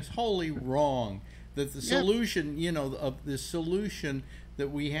saying is wholly wrong. That the solution, of the solution that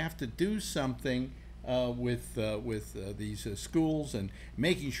we have to do something with these schools and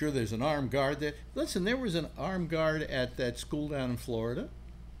making sure there's an armed guard there. Listen, there was an armed guard at that school down in Florida.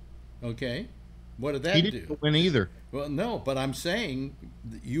 Okay. What did that do? He didn't win either. Well, no, but I'm saying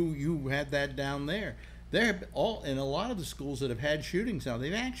you had that down there. In a lot of the schools that have had shootings now,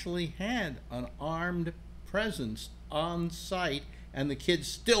 they've actually had an armed presence on site, and the kids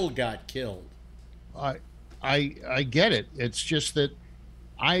still got killed. I get it. It's just that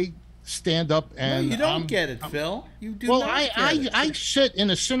I stand up and no, you don't get it, Phil. You do not get it. I sit in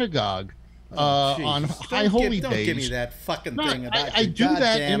a synagogue on High Holy Days. Don't give me that fucking thing about I do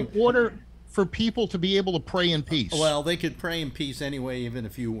that in order for people to be able to pray in peace. Well, they could pray in peace anyway, even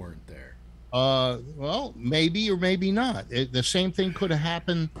if you weren't there. Well, maybe or maybe not. The same thing could have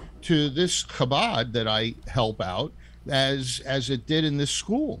happened to this Chabad that I help out as it did in this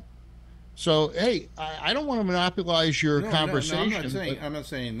school. So, hey, I don't want to monopolize your conversation. No, I'm not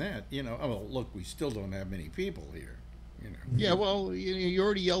saying that. Oh, look, we still don't have many people here. Yeah, well, you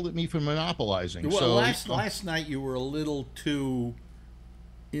already yelled at me for monopolizing. Well, last night you were a little too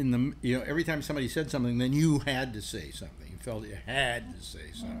every time somebody said something, then you had to say something. You felt you had to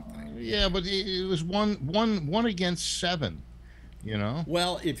say something. Yeah, but it was one against 7.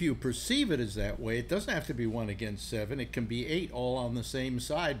 Well, if you perceive it as that way, it doesn't have to be 1 against 7. It can be 8 all on the same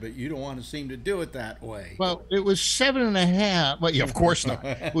side, but you don't want to seem to do it that way. Well, it was 7.5. Well, yeah, of course not.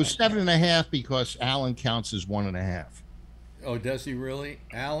 It was 7.5 because Alan counts as 1.5. Oh, does he really?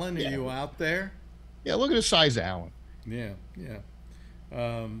 Alan, are you out there? Yeah, look at the size of Alan. Yeah.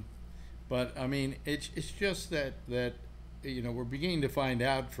 But I mean, it's just that we're beginning to find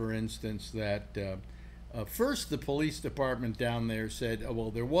out, for instance, that. First, the police department down there said, oh,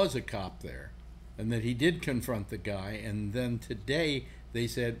 well, there was a cop there and that he did confront the guy. And then today they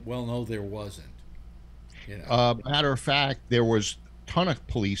said, well, no, there wasn't. Matter of fact, there was a ton of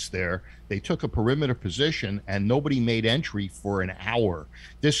police there. They took a perimeter position and nobody made entry for an hour.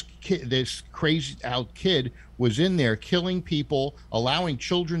 This crazy out kid was in there killing people, allowing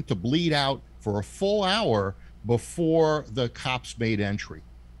children to bleed out for a full hour before the cops made entry.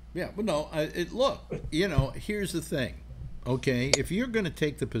 Yeah, but no, look, here's the thing, okay? If you're going to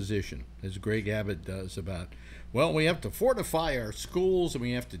take the position, as Greg Abbott does, about, well, we have to fortify our schools and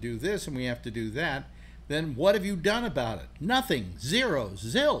we have to do this and we have to do that, then what have you done about it? Nothing. Zero.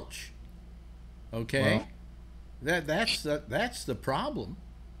 Zilch. Okay? Well, that's the problem.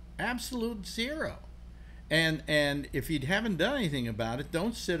 Absolute zero. And if you haven't done anything about it,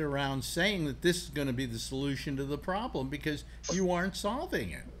 don't sit around saying that this is going to be the solution to the problem, because you aren't solving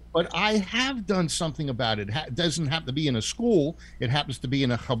it. But I have done something about it. It doesn't have to be in a school. It happens to be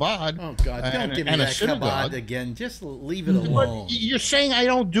in a Chabad. Oh, God, don't give me that Chabad again. Just leave it alone. But you're saying I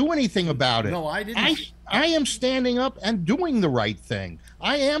don't do anything about it. No, I didn't. I am standing up and doing the right thing.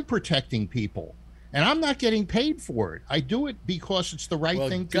 I am protecting people. And I'm not getting paid for it. I do it because it's the right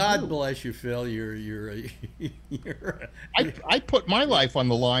thing to do. God bless you, Phil. I put my life on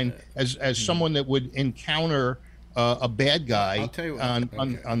the line as someone that would encounter a bad guy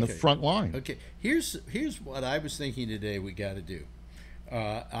on the front line. Okay, here's what I was thinking today we got to do.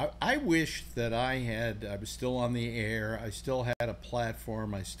 I wish that I was still on the air. I still had a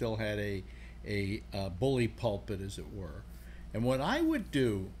platform. I still had a bully pulpit, as it were. And what I would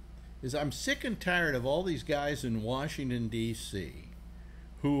do is, I'm sick and tired of all these guys in Washington, D.C.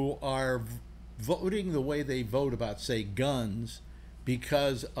 who are voting the way they vote about, say, guns,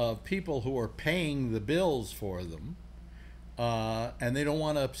 because of people who are paying the bills for them, and they don't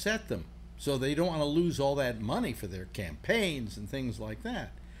want to upset them. So they don't want to lose all that money for their campaigns and things like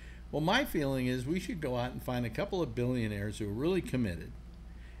that. Well, my feeling is we should go out and find a couple of billionaires who are really committed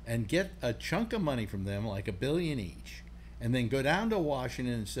and get a chunk of money from them, like $1 billion each, and then go down to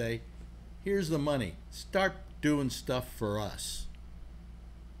Washington and say, here's the money. Start doing stuff for us.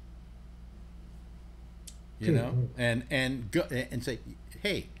 you know, and go and say,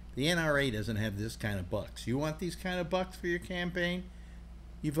 hey, the NRA doesn't have this kind of bucks. You want these kind of bucks for your campaign?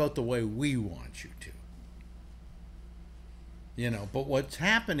 You vote the way we want you to. You know, but what's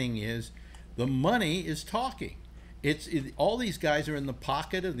happening is the money is talking. All these guys are in the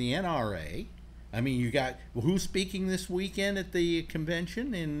pocket of the NRA. I mean, you got who's speaking this weekend at the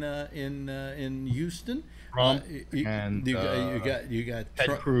convention in Houston? Trump you got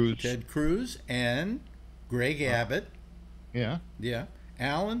Ted Cruz and Greg Abbott. Yeah.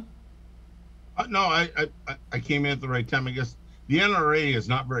 Alan. No, I came in at the right time. I guess the NRA is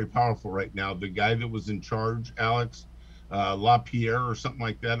not very powerful right now. The guy that was in charge, Alex LaPierre or something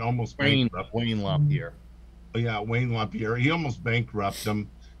like that, almost bankrupt. Wayne LaPierre. Yeah, Wayne LaPierre. He almost bankrupted them.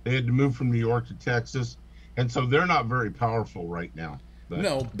 They had to move from New York to Texas, and so they're not very powerful right now. But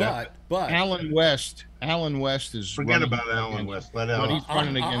Alan West is forget about Alan West. Let Alan. He's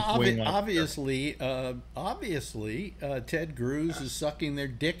running against Wayne LaPierre. Obviously, Ted Cruz is sucking their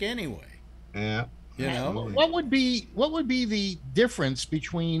dick anyway. Yeah. You know, what would be the difference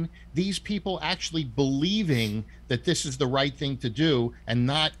between these people actually believing that this is the right thing to do and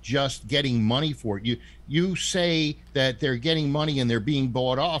not just getting money for it? You say that they're getting money and they're being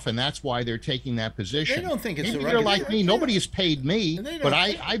bought off, and that's why they're taking that position. They don't think it's Maybe the right. They're like me. Nobody has paid me, but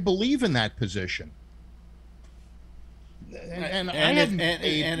I believe in that position. And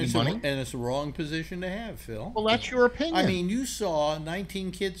it's a wrong position to have, Phil. Well, that's your opinion. I mean, you saw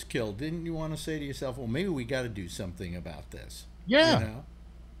 19 kids killed. Didn't you want to say to yourself, well, maybe we got to do something about this? Yeah. You know?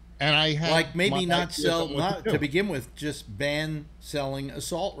 And I had like maybe not to begin with, just ban selling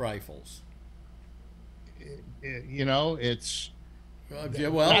assault rifles. You know, it's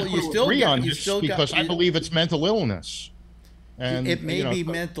well, you still because I believe it's mental illness. And it may be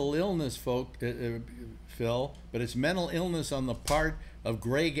mental illness, Phil, but it's mental illness on the part of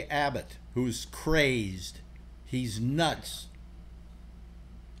Greg Abbott, who's crazed. He's nuts.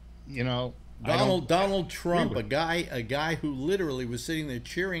 You know, Donald Trump, a guy who literally was sitting there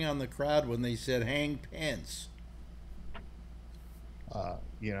cheering on the crowd when they said "hang Pence."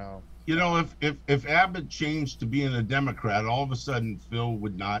 You know, if Abbott changed to being a Democrat, all of a sudden Phil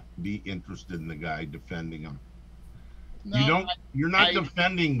would not be interested in the guy defending him. No, you're not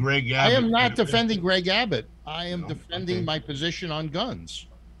defending Greg Abbott. I am not defending Greg Abbott. I am defending my position on guns.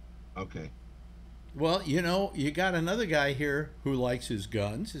 Okay. Well, you know, you got another guy here who likes his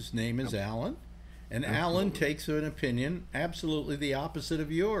guns. His name is Alan. And Alan takes an opinion absolutely the opposite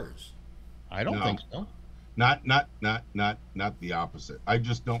of yours. I don't think so. Not the opposite. I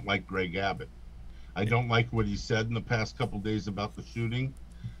just don't like Greg Abbott. I don't like what he said in the past couple of days about the shooting.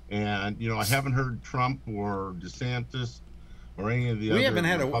 And, you know, I haven't heard Trump or DeSantis or any of the other. We haven't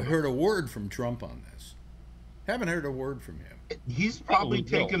heard a word from Trump on this. Haven't heard a word from him. He's probably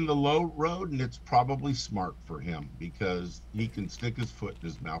taken the low road, and it's probably smart for him because he can stick his foot in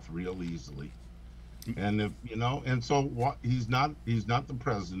his mouth real easily. And if you know, and so what? He's not the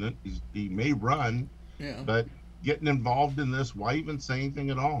president. He may run, but getting involved in this, why even say anything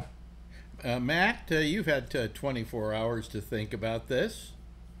at all? Matt, you've had 24 hours to think about this.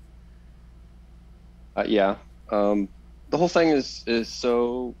 The whole thing is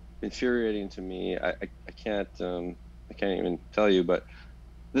so infuriating to me. I can't even tell you, but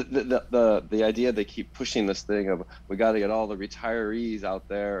the idea they keep pushing this thing of we got to get all the retirees out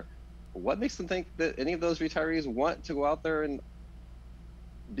there. What makes them think that any of those retirees want to go out there and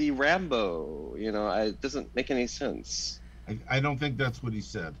be Rambo? You know, it doesn't make any sense. I don't think that's what he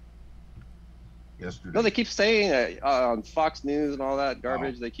said yesterday. No, they keep saying on Fox News and all that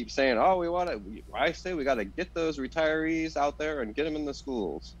garbage. They keep saying, I say we got to get those retirees out there and get them in the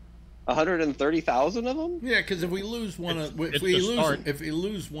schools. 130,000 of them? Yeah, because if we lose one of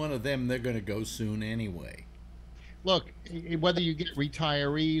them, they're going to go soon anyway. Look, whether you get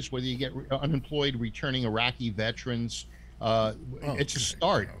retirees, whether you get unemployed returning Iraqi veterans, it's a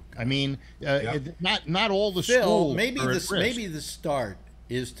start. I mean, not all the schools. Maybe the start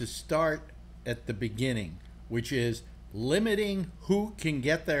is to start at the beginning, which is limiting who can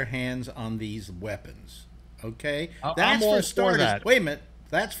get their hands on these weapons. Okay, that's for starters. Wait a minute,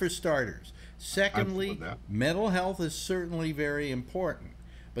 that's for starters. Secondly, mental health is certainly very important.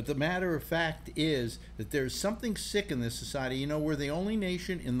 But the matter of fact is that there's something sick in this society. You know, we're the only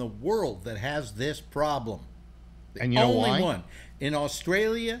nation in the world that has this problem. And you know why? Only one. In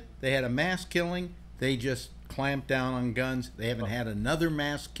Australia, they had a mass killing. They just clamped down on guns. They haven't had another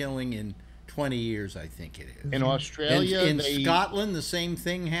mass killing in 20 years, I think it is. In Australia, in Scotland, the same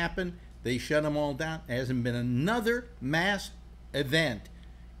thing happened. They shut them all down. There hasn't been another mass event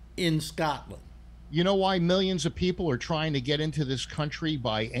in Scotland. You know why millions of people are trying to get into this country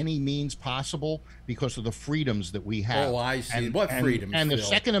by any means possible? Because of the freedoms that we have. Oh, I see. What freedoms? And the Phil?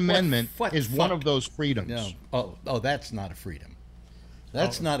 Second Amendment what is one of those freedoms. No. Oh, that's not a freedom.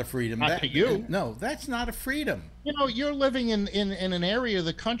 That's not a freedom. Not to you. No, that's not a freedom. You know, you're living in an area of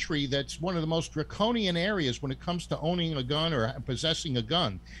the country that's one of the most draconian areas when it comes to owning a gun or possessing a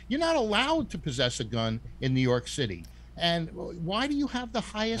gun. You're not allowed to possess a gun in New York City. And why do you have the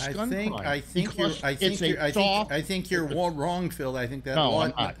highest gun crime? I think you're wrong, Phil. I think that law.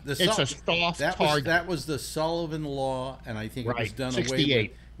 I'm not. It's a soft target. That was the Sullivan Law, and I think it was done 68. away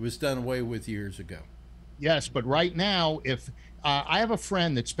with. It was done away with years ago. Yes, but right now, if I have a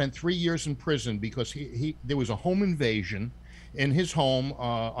friend that spent 3 years in prison because there was a home invasion in his home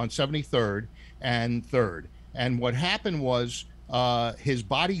on 73rd and 3rd, and what happened was his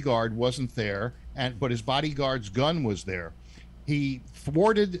bodyguard wasn't there, but his bodyguard's gun was there. He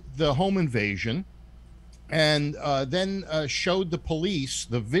thwarted the home invasion, and then showed the police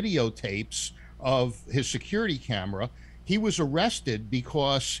the videotapes of his security camera. He was arrested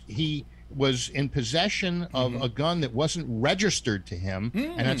because he was in possession of a gun that wasn't registered to him,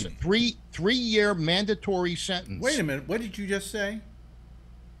 and that's a three-year mandatory sentence. Wait a minute, what did you just say?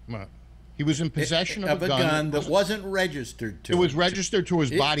 He was in possession of a gun that wasn't registered to him. It was registered to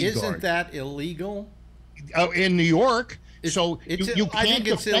his bodyguard. Isn't that illegal? In New York, so you can't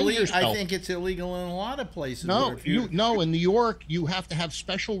defend yourself. I think it's illegal in a lot of places. No, in New York, you have to have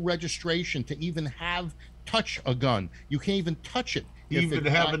special registration to even touch a gun. You can't even touch it. Even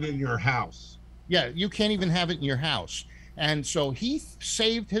have it in your house. Yeah, you can't even have it in your house. And so he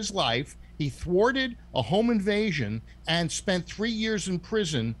saved his life. He thwarted a home invasion and spent 3 years in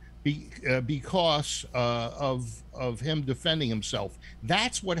prison because of him defending himself.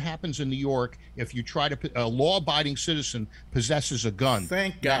 That's what happens in New York if you try to a law-abiding citizen possesses a gun.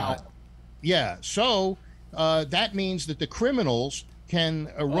 Thank God. Now, yeah, so that means that the criminals can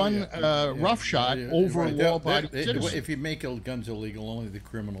run roughshod over law-abiding citizens. If you make guns illegal, only the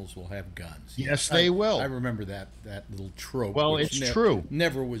criminals will have guns. Yes, they will. I remember that little trope. Well, it's true.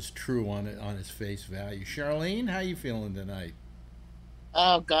 Never was true on its face value. Charlene, how you feeling tonight?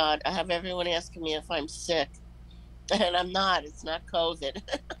 Oh God, I have everyone asking me if I'm sick, and I'm not. It's not COVID.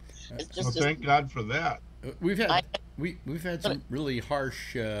 It's just. Well, thank God for that. We've had some really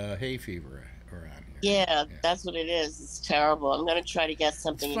harsh hay fever around here. Yeah, that's what it is. It's terrible. I'm going to try to get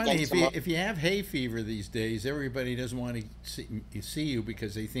something. It's funny if you have hay fever these days, everybody doesn't want to see you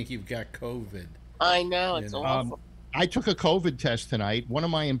because they think you've got COVID. I know, it's awful. I took a COVID test tonight. One of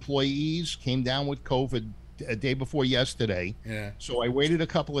my employees came down with COVID a day before yesterday. Yeah. So I waited a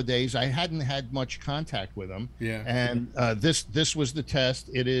couple of days. I hadn't had much contact with him. Yeah. And this was the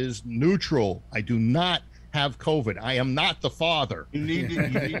test. It is neutral. I do not have COVID. I am not the father. You need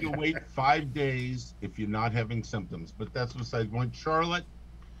to wait 5 days if you're not having symptoms. But that's besides the point. Charlotte,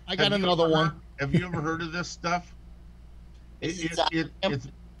 I got another one. Have you ever heard of this stuff? It's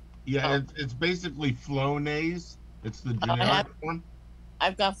basically Flonase. It's the generic form.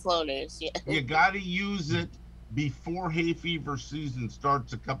 I've got Flonase. Yeah. You got to use it before hay fever season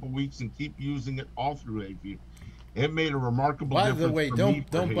starts a couple weeks and keep using it all through hay fever. It made a remarkable difference. By the way, don't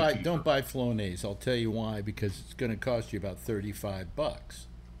buy Flonase. I'll tell you why, because it's going to cost you about $35.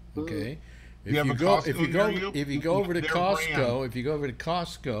 Okay. If you go over to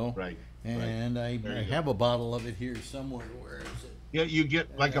Costco, right. And I have a bottle of it here somewhere. Where is it? Yeah, you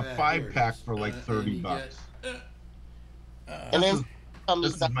get like a 5-pack for like $30. And then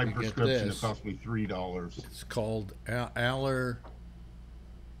this is my prescription. It cost me $3. It's called Aller.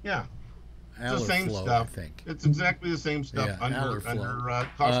 Yeah. It's the same stuff. I think it's exactly the same stuff under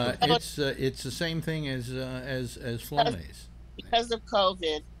Costco. It's the same thing as Flonase. Because of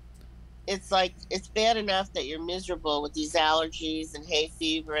COVID, it's like it's bad enough that you're miserable with these allergies and hay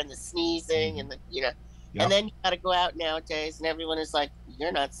fever and the sneezing and and then you got to go out nowadays and everyone is like,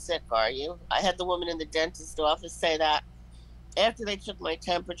 "You're not sick, are you?" I had the woman in the dentist office say that after they took my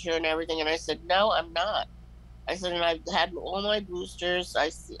temperature and everything, and I said, "No, I'm not." I said, and I've had all my boosters. I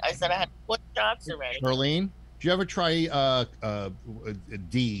said I had 4 shots already. Charlene, did you ever try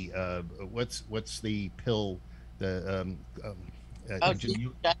what's the pill? You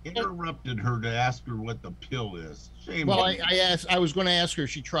interrupted her to ask her what the pill is. Shame. Well, I was going to ask her if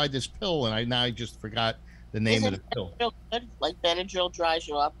she tried this pill, and I just forgot the name of the pill. Real good? Like Benadryl dries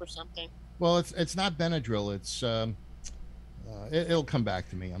you up or something? Well, it's not Benadryl. It's it'll come back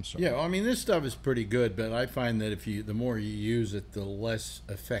to me. I'm sorry. Yeah, I mean, this stuff is pretty good, but I find that the more you use it, the less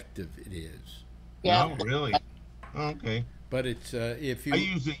effective it is. Yeah. Oh, really? Okay. But it's if you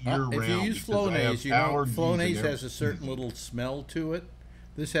use it year round. If you use Flonase, Flonase has a certain little smell to it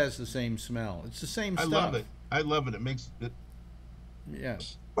This has the same smell. It's the same I stuff. love it. I love it. It makes it.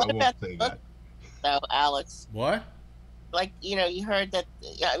 Yes. What I about won't say that. though, Alex? What? Like, you heard that.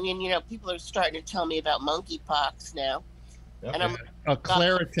 I mean, people are starting to tell me about monkeypox now, Yep. and I'm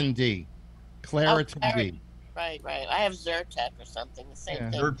Claritin D. Claritin D. right. I have Zyrtec or something. The same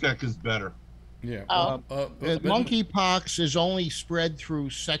thing. Zyrtec is better. Yeah. Oh. Monkeypox is only spread through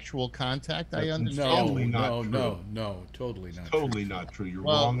sexual contact. I understand. Totally not true. No, totally not. Totally not true. You're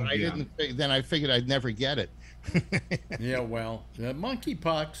Well, wrong I again. didn't. Then I figured I'd never get it. Yeah, well,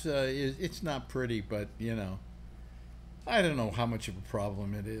 monkeypox it's not pretty, but I don't know how much of a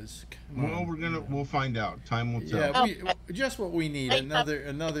problem it is. Well, we'll find out. Time will tell. Yeah, just what we need.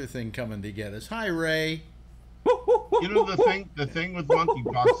 Another thing coming to get us. Hi, Ray. The thing with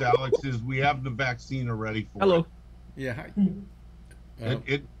monkeypox, Alex, is we have the vaccine already for Hello. it. Yeah. Hi.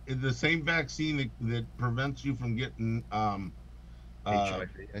 It the same vaccine that prevents you from getting HIV,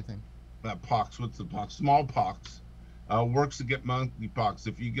 I think. pox. What's the pox? Smallpox. Works to get monkeypox.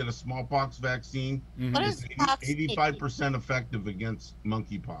 If you get a smallpox vaccine, What it's is pox? 85% effective against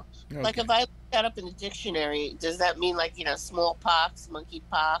monkeypox. Okay. Like if I look that up in the dictionary, does that mean like smallpox,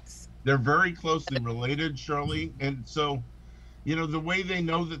 monkeypox? They're very closely related, Shirley. And so, the way they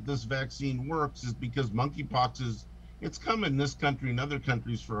know that this vaccine works is because monkeypox it's come in this country and other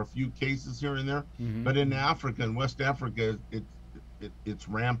countries for a few cases here and there, but in Africa and West Africa, it's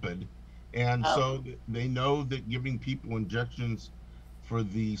rampant. And so they know that giving people injections for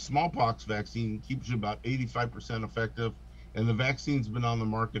the smallpox vaccine keeps you about 85% effective. And the vaccine's been on the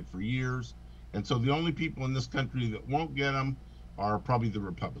market for years. And so the only people in this country that won't get them are probably the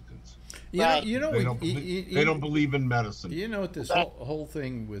Republicans. Right. They don't believe in medicine. You know what this whole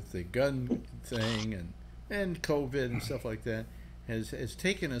thing with the gun thing and COVID and stuff like that has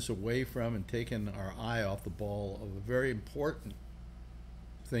taken us away from and taken our eye off the ball of a very important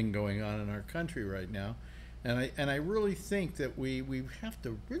thing going on in our country right now, and I really think that we have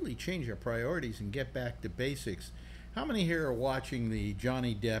to really change our priorities and get back to basics. How many here are watching the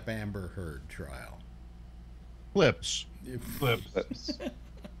Johnny Depp Amber Heard trial? Clips.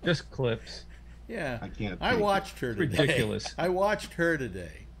 Just clips. Yeah, I can't. I watched her today. Ridiculous. I watched her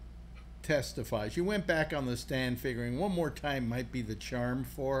today testify. She went back on the stand figuring one more time might be the charm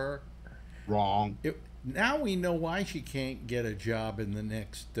for her. Wrong. Now we know why she can't get a job in the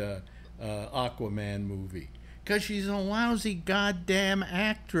next Aquaman movie. Because she's a lousy goddamn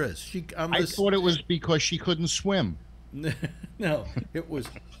actress. I thought it was because she couldn't swim. No, it was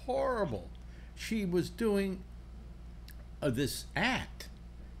horrible. She was doing this act,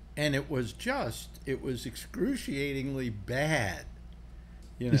 and it was excruciatingly bad.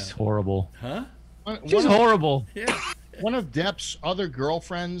 She's horrible. Huh? She's horrible. Yeah. One of Depp's other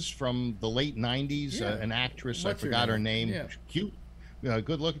girlfriends from the late 90s, Yeah. An actress, What's I forgot her name? name, Yeah. cute,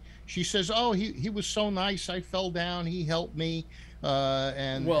 good looking. She says, "Oh, he was so nice. I fell down. He helped me." What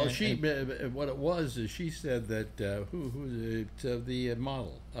it was is she said that who's the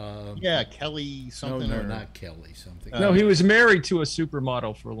model? Kelly something. No, not Kelly something. No, he was married to a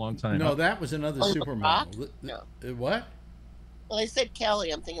supermodel for a long time. No, that was another supermodel. No. What? Well, they said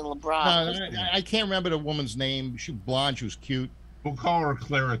Kelly. I'm thinking LeBron. I can't remember the woman's name. She was blonde. She was cute. We'll call her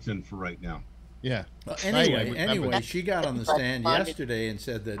Claritin for right now. Yeah. Anyway, she got on the stand yesterday and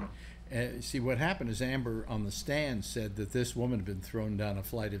said that. See, what happened is Amber on the stand said that this woman had been thrown down a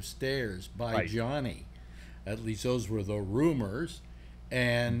flight of stairs by Johnny. At least those were the rumors.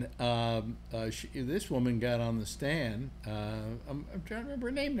 And this woman got on the stand. I'm trying to remember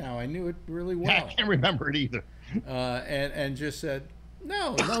her name now. I knew it really well. I can't remember it either. And just said,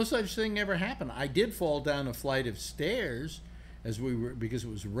 no such thing ever happened. I did fall down a flight of stairs because it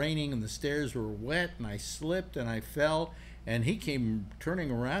was raining and the stairs were wet, and I slipped and I fell, and he came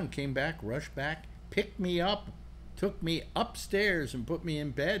turning around, came back, rushed back, picked me up, took me upstairs and put me in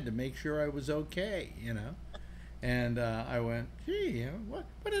bed to make sure I was okay, And I went, gee, what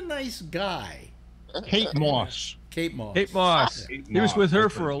a nice guy. Kate Moss. Kate Moss. He was with her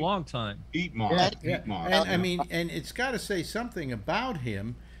for a long time. Kate Moss. And it's got to say something about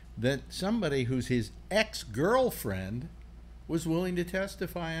him that somebody who's his ex-girlfriend was willing to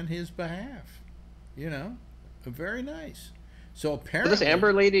testify on his behalf. Very nice. So apparently,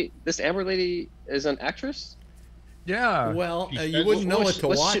 this Amber lady is an actress. Yeah. Well, you wouldn't know it to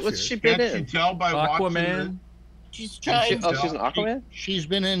watch her. What's she been in? Can't you tell by watching her? Aquaman. She's trying. She's an Aquaman. She's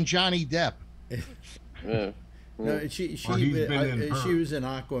been in Johnny Depp. No, she was in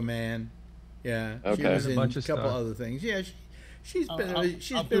Aquaman. Yeah, okay. She was in a bunch a of couple stuff. other things. Yeah, she's been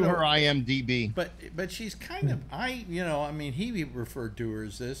I'll do her IMDb. But she's kind of he referred to her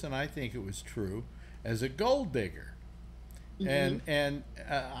as this, and I think it was true, as a gold digger. And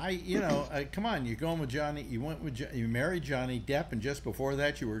come on, you're going with Johnny. You married Johnny Depp, and just before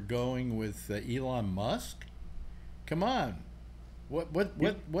that, you were going with Elon Musk. Come on,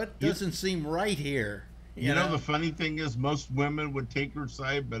 what doesn't seem right here? You know, the funny thing is, most women would take her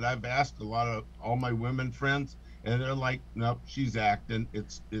side, but I've asked all my women friends, and they're like, "Nope, she's acting.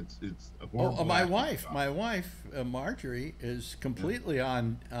 It's a horrible." My wife, Marjorie, is completely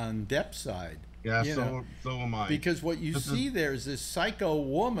on Depp's side. Yeah, so am I. Because what you see there is this psycho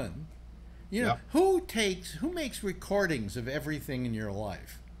woman. You know, who makes recordings of everything in your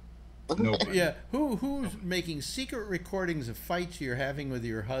life? Nobody. Yeah, who's making secret recordings of fights you're having with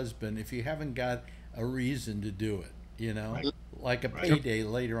your husband if you haven't got a reason to do it? You know, like a payday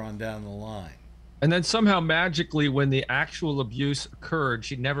later on down the line. And then somehow magically, when the actual abuse occurred,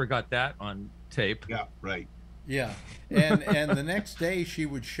 she never got that on tape. Yeah, right. Yeah, and the next day she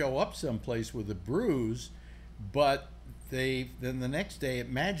would show up someplace with a bruise, but then the next day it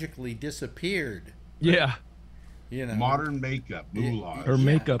magically disappeared. Yeah, you know, modern makeup, moulage. Her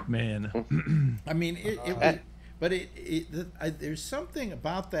makeup man. I mean, there's something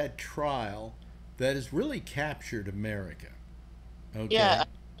about that trial that has really captured America. Okay. Yeah.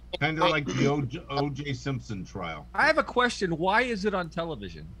 Kind of like the O.J. Simpson trial. I have a question. Why is it on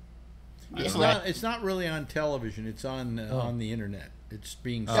television? It's not really on television. It's on the internet. It's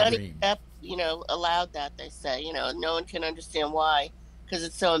being streamed. Depp, allowed that, they say. No one can understand why, because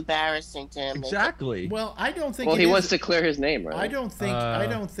it's so embarrassing to him. Exactly. Well, I don't think. Well, he wants to clear his name, right? I don't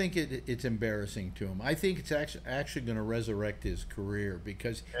think it's embarrassing to him. I think it's actually going to resurrect his career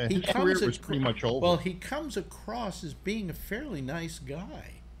because his career was pretty much over. Well, he comes across as being a fairly nice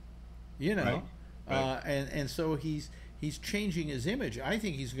guy. You know, right. And so he's changing his image. I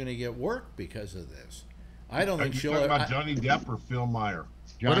think he's going to get work because of this. I don't think she'll. Talking about Johnny Depp or Phil Meyer?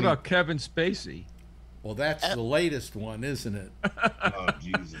 What about Kevin Spacey? Well, that's the latest one, isn't it? Oh,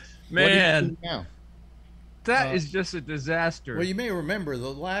 Jesus. Man, that is just a disaster. Well, you may remember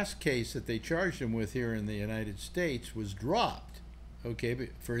the last case that they charged him with here in the United States was dropped,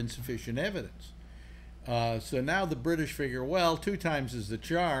 for insufficient evidence. So now the British figure, well, 2 times is the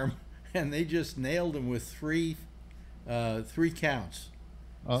charm, and they just nailed him with three counts.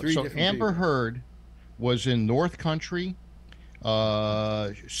 So Amber Heard was in North Country,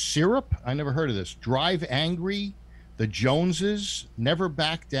 Syrup, I never heard of this, Drive Angry, The Joneses, Never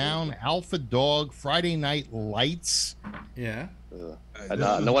Back Down, Alpha Dog, Friday Night Lights. Yeah.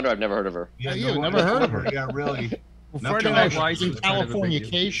 No wonder I've never heard of her. Yeah, you've never heard of her. Yeah, really. Friday Night Lights in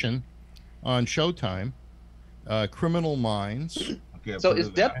Californication on Showtime. Criminal Minds. Okay, so is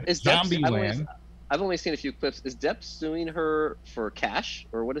Depp Zombieland? I've only seen a few clips. Is Depp suing her for cash,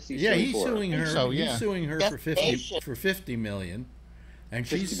 or what is he? Yeah, suing he's for? suing her. So, yeah. He's suing her for $50 million, and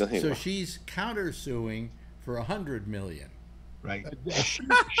she's countersuing for $100 million. Right. She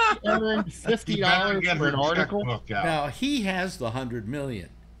earned $50 for an article. Now he has the $100 million.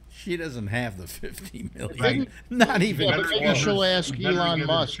 She doesn't have the $50 million. Right. Not even. Maybe she'll ask Elon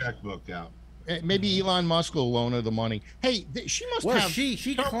Musk. Checkbook out. Maybe Elon Musk will loan her the money. Hey, she must have.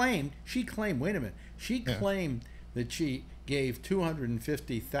 She claimed. Wait a minute. She claimed that she gave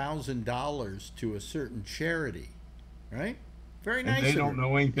 $250,000 to a certain charity, right? Very nice. And they don't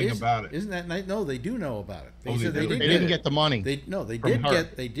know anything about it. Isn't that nice? No, they do know about it. They didn't get the money. They did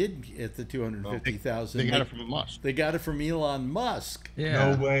get the $250,000. They got it from Musk. They got it from Elon Musk.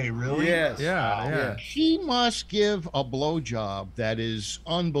 Yeah. No way, really? Yes. Yeah. She must give a blowjob that is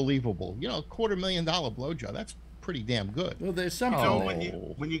unbelievable. $250,000 blowjob. That's pretty damn good. Well, there's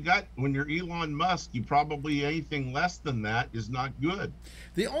something. When you're Elon Musk, you probably anything less than that is not good.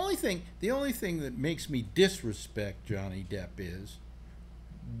 The only thing that makes me disrespect Johnny Depp is,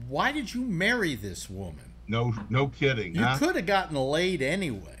 why did you marry this woman? No kidding. You could have gotten laid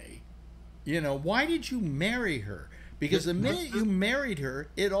anyway. Why did you marry her? Because the minute you married her,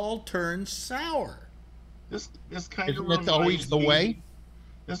 it all turned sour. This kind of isn't it always the way?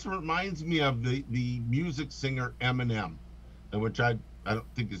 This reminds me of the music singer Eminem, which I don't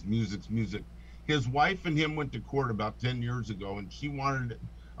think is music's music. His wife and him went to court about 10 years ago, and she wanted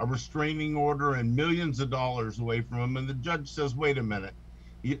a restraining order and millions of dollars away from him. And the judge says, wait a minute.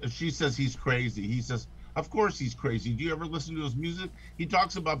 She says he's crazy. He says, of course he's crazy. Do you ever listen to his music? He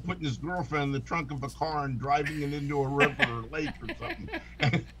talks about putting his girlfriend in the trunk of a car and driving it into a river or lake or something.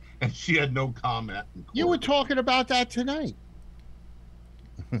 And she had no comment. You were talking about that tonight.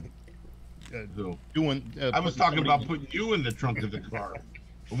 I was talking about putting you in the trunk of the car.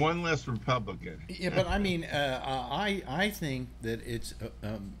 One less Republican. Yeah, but I mean, I think that it's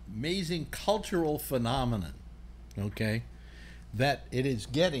an amazing cultural phenomenon, okay, that it is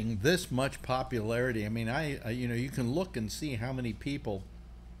getting this much popularity. I mean, you know, you can look and see how many people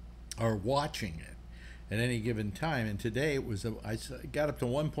are watching it at any given time. And today it was, I got up to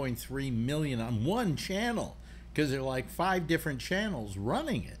 1.3 million on one channel, because there are like 5 different channels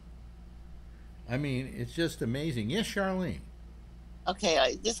running it. I mean, it's just amazing. Yes, Charlene.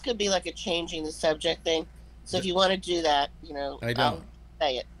 Okay, this could be like a changing the subject thing. So if you want to do that, you know, I don't I'll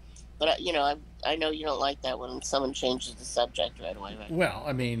say it. But you know, I know you don't like that when someone changes the subject right away. Right? Well,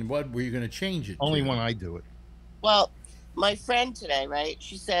 I mean, what were you going to change it Only to? when I do it. Well, my friend today, right?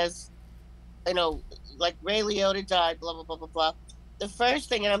 She says, you know, like Ray Liotta died, blah blah blah blah blah. The first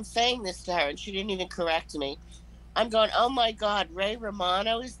thing, and I'm saying this to her, and she didn't even correct me. I'm going, oh my God, Ray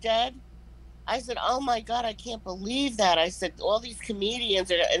Romano is dead. I said, oh my God, I can't believe that. I said, all these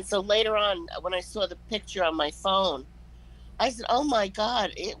comedians are, and so later on, when I saw the picture on my phone, I said, oh my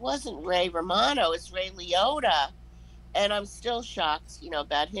God, it wasn't Ray Romano, it's Ray Liotta. And I'm still shocked, you know,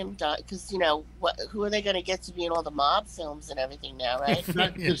 about him dying, because, you know, who are they going to get to be in all the mob films and everything now, right?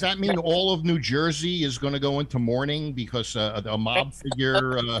 Does that mean all of New Jersey is going to go into mourning because a mob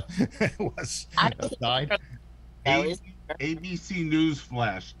figure died? ABC News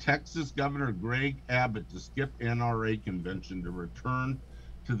Flash: Texas Governor Greg Abbott to skip NRA convention to return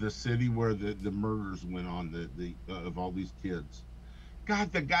to the city where the murders went on, of all these kids.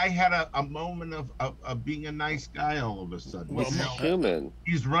 God, the guy had a moment of being a nice guy all of a sudden. Well, human.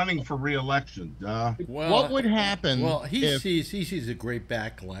 He's running for re-election. Well, what would happen? Well, he sees a great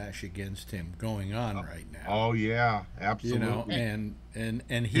backlash against him going on right now. Oh yeah, absolutely. You know,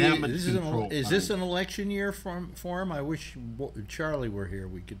 and he is this an election year for him? I wish Charlie were here.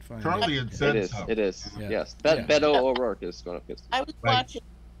 We could find Charlie out. had said It is. Yeah. Yes. Beto O'Rourke is going up. I was watching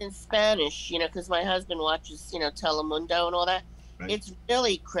in Spanish, you know, because my husband watches, you know, Telemundo and all that. Right. It's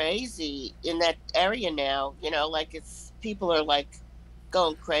really crazy in that area now, you know, like people are like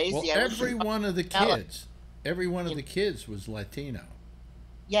going crazy. Well, every one of the kids was Latino.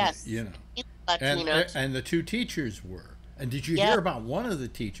 Yes. You know. Latino. And the 2 teachers were. And did you hear about one of the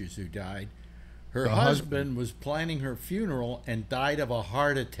teachers who died? Her husband was planning her funeral and died of a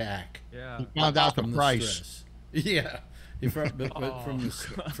heart attack. Yeah. He found out the price. Stress. Yeah. From the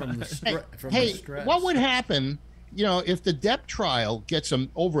stress. What would happen, you know, if the Depp trial gets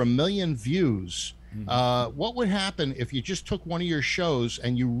over 1 million views? What would happen if you just took one of your shows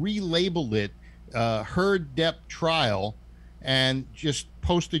and you relabeled it Heard Depp Trial and just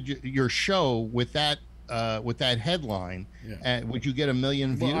posted your show with that headline? Yeah. And would you get 1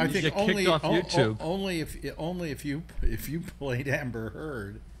 million views? Well, I think only off YouTube. Only if you played Amber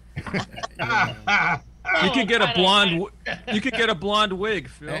Heard. You could get a blonde. You could get a blonde wig,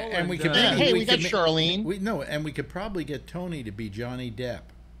 Phil. And we could. We got Charlene. And we could probably get Tony to be Johnny Depp.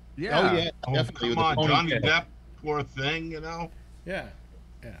 Yeah. Oh yeah. Definitely. Come on, Johnny Depp, poor thing, you know. Yeah.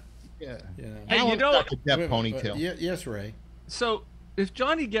 Yeah. You know. Hey, you know, Depp ponytail. Yes, Ray. So if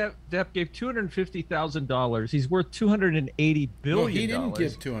Johnny Depp gave $250,000, he's worth $280 billion. Well, he didn't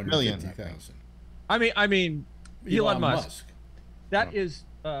give $250,000. I mean, Elon Musk. That is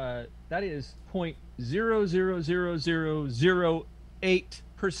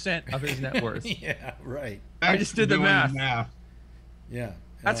 0.00008% of his net worth. Yeah, right. I just did the math. Yeah.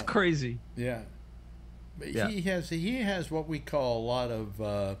 That's crazy. Yeah. But he has what we call a lot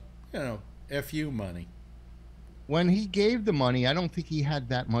of FU money. When he gave the money, I don't think he had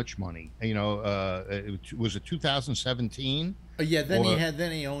that much money. You know, was it 2017? Yeah.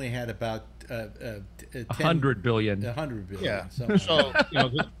 Then he only had about 100 billion. 100 billion. Yeah. So you know,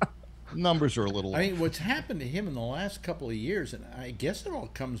 the numbers are a little. I mean, what's happened to him in the last couple of years, and I guess it all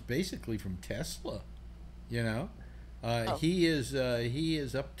comes basically from Tesla. You know, he is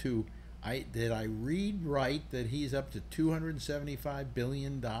up to. Did I read right that he's up to $275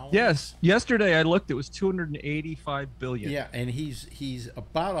 billion? Yes. Yesterday I looked; it was $285 billion. Yeah, and he's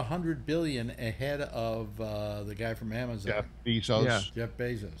about $100 billion ahead of the guy from Amazon, Jeff Bezos. Yeah. Jeff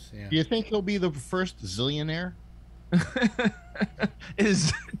Bezos. Yeah. Do you think he'll be the first zillionaire?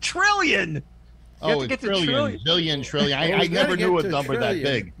 Is trillion. Oh, it's trillion. I never knew a number that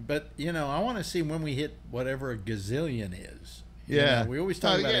big. But you know, I want to see when we hit whatever a gazillion is. Yeah, we always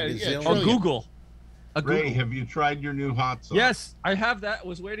talk about a gazillion. A Google. Ray, have you tried your new hot sauce? Yes, I have that.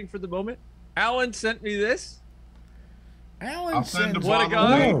 Was waiting for the moment. Alan sent me this. Alan sent what a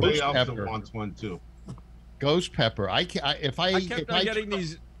guy. He also wants one too. Ghost pepper. I kept on getting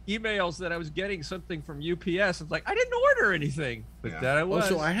these emails that I was getting something from UPS. It's like I didn't order anything, but that I was.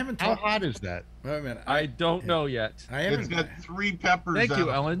 So I haven't. How hot is that? Wait a minute. I don't know yet. It's got 3 peppers. Thank you,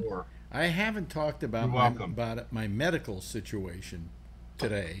 Ellen. I haven't talked about my medical situation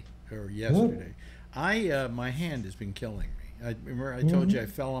today or yesterday. My hand has been killing me. I remember I told you I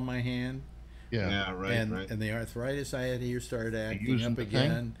fell on my hand. Yeah, right, and the arthritis I had here started acting up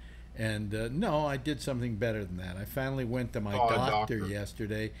again. And no, I did something better than that. I finally went to my doctor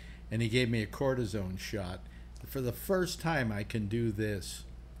yesterday, and he gave me a cortisone shot. For the first time, I can do this.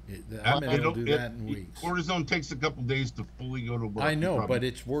 I'm able to do that in weeks. Cortisone takes a couple days to fully go to work. I know, but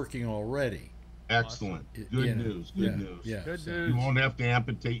it's working already. Excellent. Good news. Good news. Yeah. Good news. You won't have to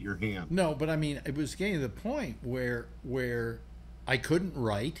amputate your hand. No, but I mean, it was getting to the point where I couldn't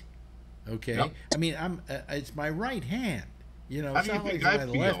write. Okay. Yep. I mean, it's my right hand. You know, how do you think I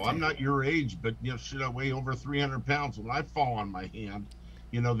feel? I'm not your age, but should I weigh over 300 pounds when I fall on my hand?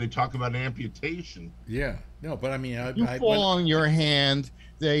 They talk about amputation. Yeah. No, but I mean, you fall on your hand.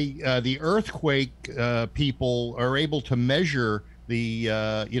 The earthquake people are able to measure the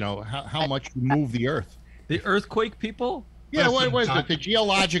how much you move the earth. The earthquake people? Yeah, what was it? The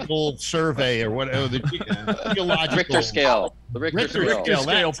geological survey or whatever. The geological Richter scale. The Richter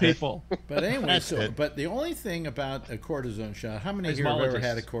scale people. But anyway, but the only thing about a cortisone shot, how many here have ever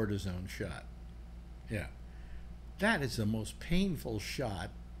had a cortisone shot? Yeah. That is the most painful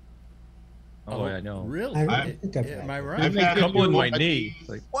shot. Oh, I know. Really? Am I right? I've had a couple in my knee.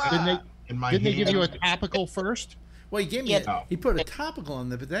 Like, didn't they give you a topical first? Well, he gave me he put a topical on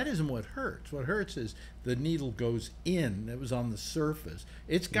there, but that isn't what hurts. What hurts is the needle goes in. It was on the surface.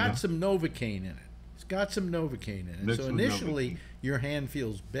 It's got some Novocaine in it. It's got some Novocaine in it. Mixed so initially your hand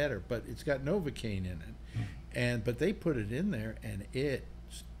feels better, but it's got Novocaine in it. But they put it in there and it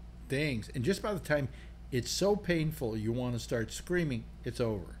stings. And just by the time it's so painful you want to start screaming, it's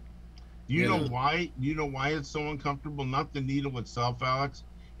over. Do you know why? Do you know why it's so uncomfortable? Not the needle itself, Alex.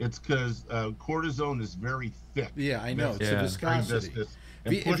 It's because cortisone is very thick. Yeah, I know. It's a viscosity.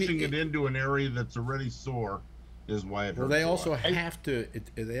 And pushing it into an area that's already sore is why it hurts. Well, they also have to.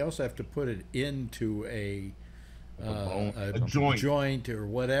 They also have to put it into a joint or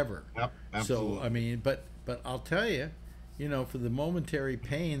whatever. Yep, absolutely. So I mean, but I'll tell you, for the momentary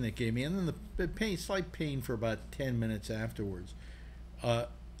pain that gave me, and then the pain, slight pain for about 10 minutes afterwards,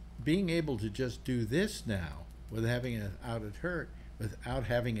 being able to just do this now without having it hurt,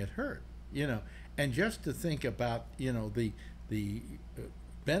 and just to think about, the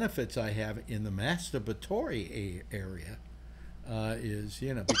benefits I have in the masturbatory area is,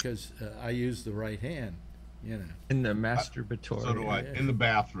 because I use the right hand, In the masturbatory. So do I. In the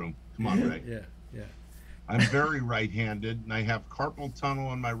bathroom. Come on, Ray. Yeah. I'm very right-handed, and I have carpal tunnel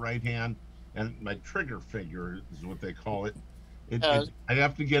on my right hand, and my trigger finger is what they call it. I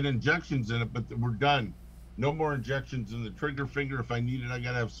have to get injections in it, but we're done. No more injections in the trigger finger. If I need it, I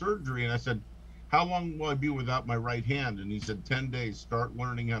got to have surgery. And I said, how long will I be without my right hand? And he said, 10 days. Start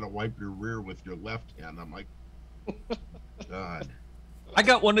learning how to wipe your rear with your left hand. I'm like, God. I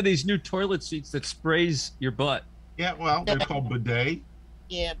got one of these new toilet seats that sprays your butt. Yeah, well, they're called bidet.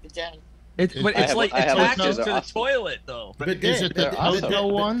 Yeah, bidet. It's attached to the toilet, though. Bidet, is it the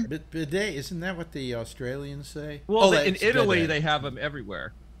Costco one? Bidet, isn't that what the Australians say? Well, in Italy, they have them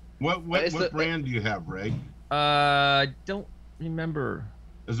everywhere. What brand do you have, Ray? I don't remember.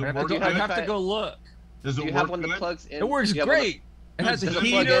 Does it work? I have to go look. Does it work? You have one that plugs in. It works great. It has a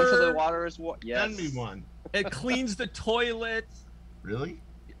heater. Plug into the water as well. Yes. Send me one. It cleans the toilet. Really?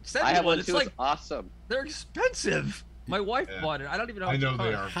 I have one too. It's awesome. They're expensive. My wife bought it. I don't even know. I know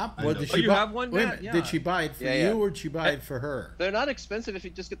they are. Did you have one? Yeah. Did she buy it for you or did she buy it for her? They're not expensive if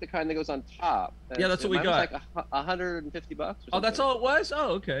you just get the kind that goes on top. Yeah, that's what we got. Was like $150. Oh, that's all it was?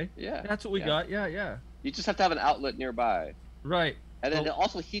 Oh, okay. Yeah. That's what we got. Yeah. You just have to have an outlet nearby. Right. And then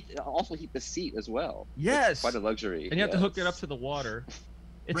also heat the seat as well. Yes. It's quite a luxury. And you have to hook it up to the water.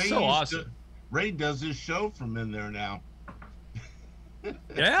 It's Ray so awesome. Ray does his show from in there now.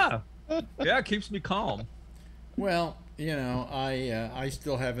 Yeah. Yeah, it keeps me calm. Well, I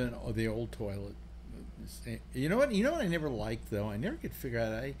still have the old toilet. You know what I never liked though? I never could figure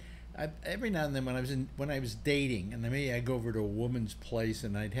out. I every now and then when I was dating, and maybe I'd go over to a woman's place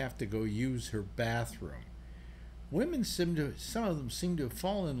and I'd have to go use her bathroom. Some of them seem to have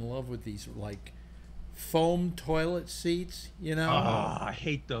fallen in love with these like foam toilet seats, Oh, I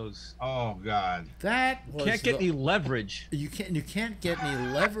hate those. Oh God. That was can't get any leverage. You can't get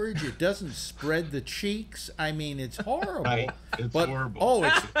any leverage. It doesn't spread the cheeks. I mean, it's horrible. Right. It's horrible.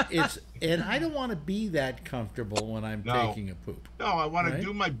 It's and I don't want to be that comfortable when I'm taking a poop. No, I want to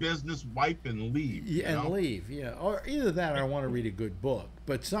do my business, wipe and leave. Yeah, and leave. Yeah, or either that, or I want to read a good book.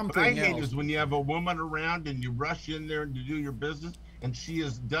 But something what I hate is when you have a woman around and you rush in there to do your business, and she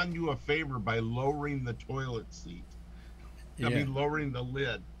has done you a favor by lowering the toilet seat. I mean, lowering the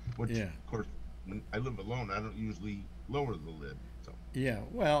lid, which, of course, when I live alone, I don't usually lower the lid. So. Yeah,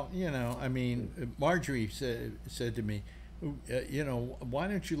 well, I mean, Marjorie said to me, You know, why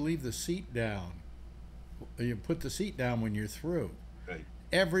don't you leave the seat down? You put the seat down when you're through. Right.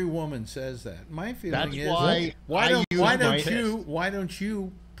 Every woman says that. My feeling is, why don't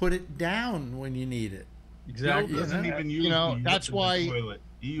you put it down when you need it? Exactly. Bill doesn't even use that's why the toilet.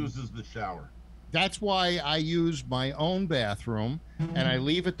 He uses the shower. That's why I use my own bathroom, and I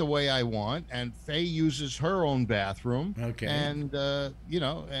leave it the way I want. And Faye uses her own bathroom. Okay. And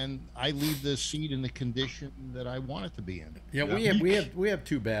and I leave the seat in the condition that I want it to be in. Yeah, we have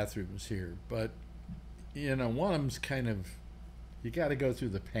 2 bathrooms here, but you know, one of them's kind of, you got to go through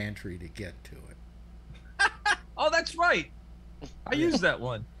the pantry to get to it. Oh, that's right. I used that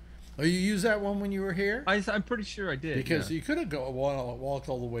one. Oh, you used that one when you were here? I'm pretty sure I did. Because you could have walked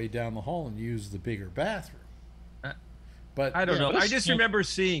all the way down the hall and used the bigger bathroom. But I don't know. I just remember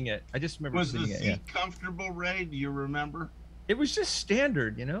seeing it. I just remember seeing it. Was the seat comfortable, Ray? Do you remember? It was just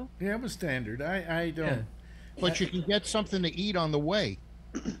standard, you know? Yeah, it was standard. I don't. Yeah. But you can get something to eat on the way.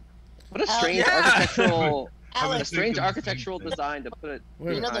 What a strange architectural, a strange architectural design to put it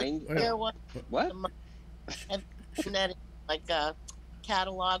behind. What? That like a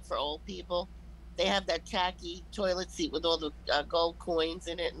catalog for old people. They have that tacky toilet seat with all the gold coins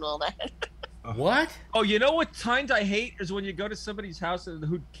in it and all that. What? Oh, you know what times I hate is when you go to somebody's house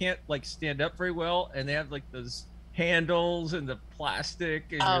who can't like stand up very well, and they have like those handles and the plastic,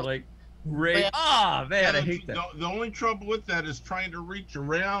 and you're like, Ray, man, I hate that. The only trouble with that is trying to reach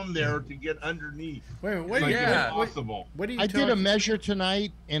around there to get underneath. Wait, impossible. What are you I did a measure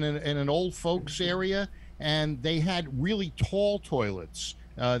tonight in an old folks area, and they had really tall toilets.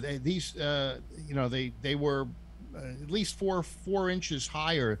 They were at least four inches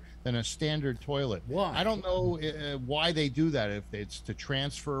higher than a standard toilet. Why? I don't know why they do that. If it's to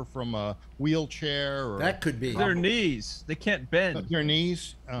transfer from a wheelchair, or that could be their knees. They can't bend their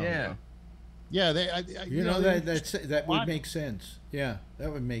knees. Yeah. Yeah, that would make sense. Yeah,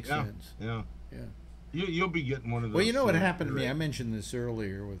 that would make sense. Yeah. You'll be getting one of those. Well, you know what happened to me? I mentioned this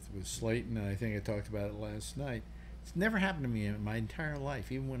earlier with Slayton, and I think I talked about it last night. It's never happened to me in my entire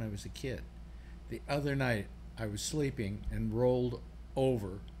life, even when I was a kid. The other night, I was sleeping and rolled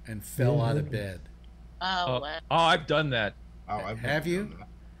over and fell out of bed. Oh, wow. Oh, I've done that. Have you?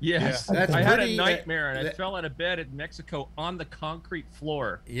 Yes. Yeah. I had a nightmare, and I fell out of bed in Mexico on the concrete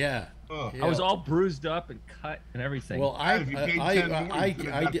floor. Yeah. I was all bruised up and cut and everything. Well, I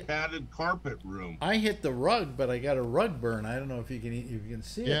padded carpet room. I hit the rug, but I got a rug burn. I don't know if you can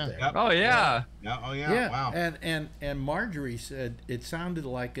see it there. Yep. Oh yeah. Oh yeah. Wow. And Marjorie said it sounded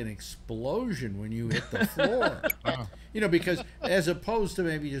like an explosion when you hit the floor. You know, because as opposed to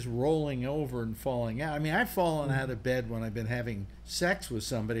maybe just rolling over and falling out. I mean, I've fallen out of bed when I've been having sex with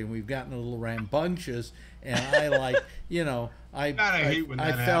somebody and we've gotten a little rambunctious, and I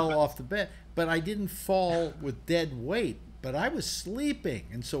fell off the bed, but I didn't fall with dead weight. But I was sleeping,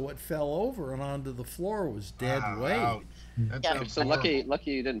 and so what fell over and onto the floor was dead weight. So lucky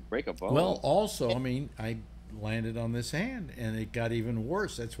you didn't break a bone. Well, also, I mean, I landed on this hand, and it got even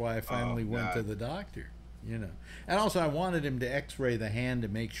worse. That's why I finally went to the doctor. You know, and also I wanted him to X-ray the hand to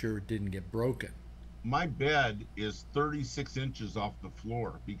make sure it didn't get broken. My bed is 36 inches off the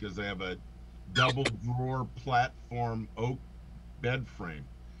floor because I have a double drawer platform oak bed frame,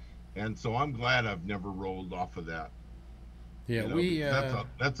 and so I'm glad I've never rolled off of that. Yeah,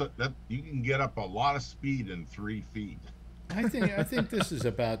 that's you can get up a lot of speed in 3 feet. I think this is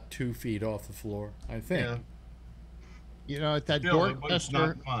about 2 feet off the floor. I think. Yeah. You know, at that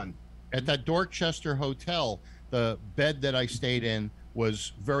Dorchester, at that Dorchester hotel, the bed that I stayed in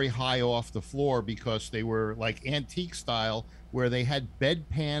was very high off the floor because they were like antique style, where they had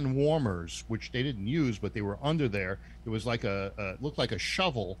bedpan warmers, which they didn't use, but they were under there. It was like looked like a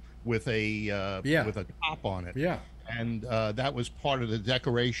shovel with a with a top on it. Yeah. And that was part of the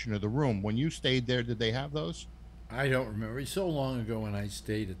decoration of the room. When you stayed there, did they have those? I don't remember. It's so long ago when I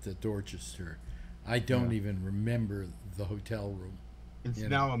stayed at the Dorchester. I don't even remember the hotel room. It's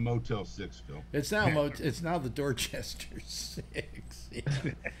now a Motel 6, Phil. It's now the Dorchester 6.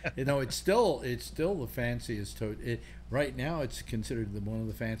 You know, it's still the fanciest right now. It's considered one of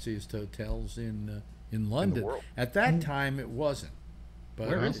the fanciest hotels in London. At that time, it wasn't. But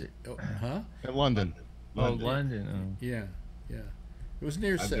where is it? In London. Oh, London. Oh. Yeah. It was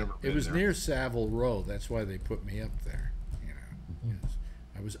near near Savile Row. That's why they put me up there. You know, yes.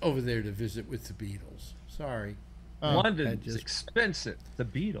 I was over there to visit with the Beatles. Sorry. London's expensive. The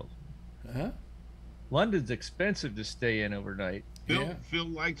Beatles. Huh? London's expensive to stay in overnight. Phil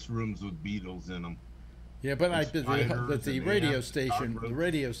likes rooms with Beatles in them. Yeah, but the radio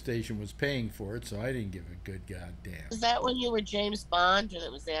station was paying for it, so I didn't give a good goddamn. Was that when you were James Bond, or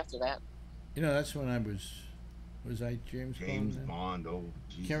that was after that? You know, that's when I was Was I James Bond? James then? Bond. Oh,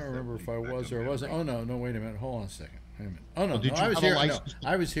 geez, Can't remember if I was or I wasn't. memory. Oh no, wait a minute. Hold on a second. Wait a minute. Oh no, Well, did no you I was have a here. No, license?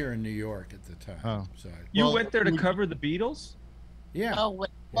 I was here in New York at the time. Oh. So You Well, went there to cover the Beatles? yeah. Oh, what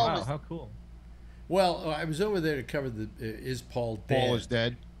Wow, was how cool. Well, I was over there to cover the Is Paul Dead? Paul is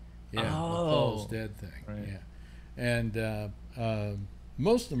dead. Yeah, the Oh. Paul's Dead thing. Right. Yeah, and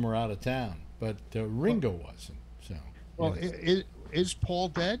most of them were out of town, but Ringo wasn't. So. Well, yeah. is Paul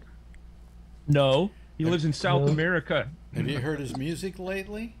dead? No, he lives in South No. America. Have you heard his music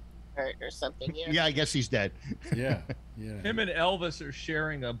lately? hurt or something? Yeah. Yeah, I guess he's dead. Yeah, yeah. Him and Elvis are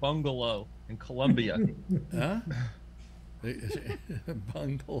sharing a bungalow in Colombia. Huh?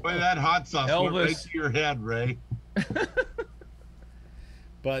 Bungalow. Boy, that hot sauce went right Elvis. to your head, Ray.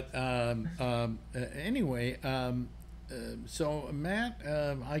 But anyway, so Matt,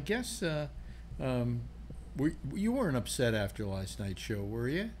 I guess you weren't upset after last night's show, were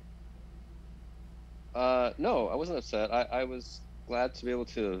you? No, I wasn't upset. I was glad to be able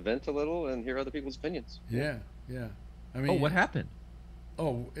to vent a little and hear other people's opinions. Yeah, yeah. I mean, Oh, what happened?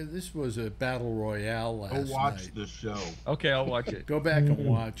 Oh, this was a battle royale last Go watch night. the show. Okay, I'll watch it. Go back and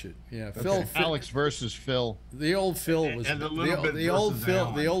watch it. Yeah, Phil. Alex versus Phil. The old Phil was And a little bit the old versus Phil.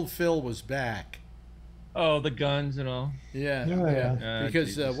 Alan. The old Phil was back. Oh, the guns and all. Yeah, Oh, yeah. yeah. Because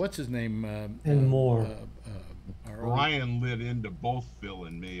Jesus. what's his name? And more. Our Ryan lit into both Phil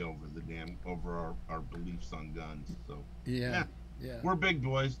and me over our beliefs on guns. So yeah, yeah. we're big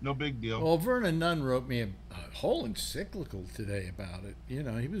boys, no big deal. Well, Vernon Nunn wrote me a whole encyclical today about it. You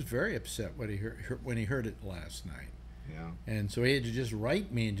know, he was very upset when he heard it last night. Yeah. And so he had to just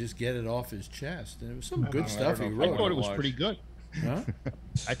write me and just get it off his chest. And it was some I good know, stuff he I wrote. thought it was pretty good. Huh?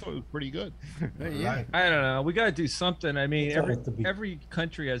 I thought it was pretty good. Yeah. Right. I don't know. We got to do something. I mean, It's all right to be- every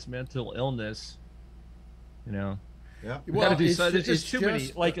country has mental illness. You know, Yeah. we got to do it's- something. There's just it's too many,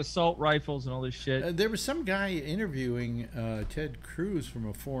 just, like assault rifles and all this shit. There was some guy interviewing Ted Cruz from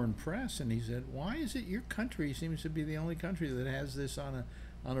a foreign press, and he said, "Why is it your country seems to be the only country that has this on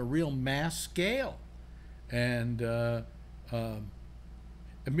a real mass scale?" And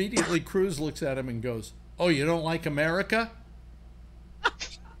immediately Cruz looks at him and goes, "Oh, you don't like America?"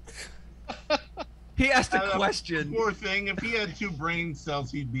 He asked a question. Poor thing. If he had 2 brain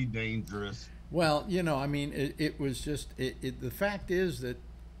cells, he'd be dangerous. Well, you know, I mean, it was just the fact is that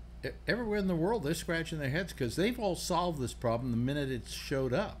everywhere in the world they're scratching their heads because they've all solved this problem the minute it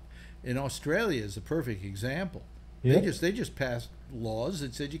showed up. In Australia is a perfect example. Yeah. They just passed laws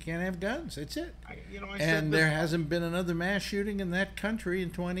that said you can't have guns. That's it. I And said there this- hasn't been another mass shooting in that country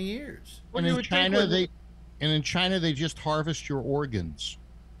in 20 years. Well, And you in would think China, they just harvest your organs.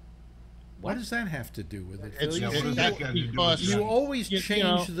 What does that have to do with it? It's- Phil? Yeah, You what see, does that got to do with because- you guns? always You change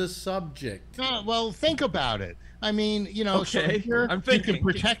know- the subject. No, well, think about it. I mean, you know, so Okay, here I'm you thinking. can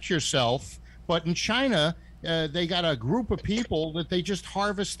protect yourself, but in China, they got a group of people that they just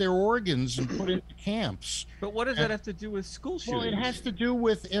harvest their organs and put into camps. But what does that have to do with school Well, shootings? it has to do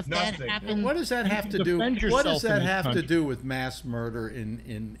with if that Nothing. happened. What does that you have can to do? defend What yourself does in that this have to country. do with mass murder in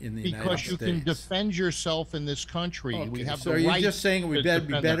the United Because States? you can defend yourself in this country. Okay, We have so the are you right. just saying to we'd be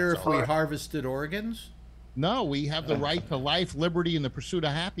defend better if we ourselves. harvested organs? No, we have the right to life, liberty, and the pursuit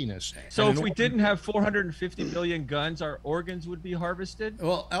of happiness. So And if in we order- didn't have 450 million guns, our organs would be harvested?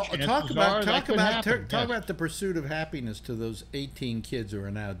 Well, Chances talk are about that could happen, talk yes. about the pursuit of happiness to those 18 kids who are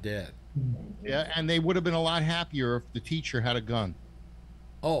now dead. Yeah, and they would have been a lot happier if the teacher had a gun.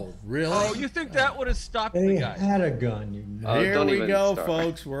 Oh, really? Oh, you think that would have stopped the They guy? had a gun. You know. Here don't we even go, start.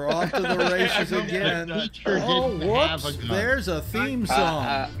 folks. We're off to the races again. The teacher Oh, didn't have a whoops! gun. There's a theme song.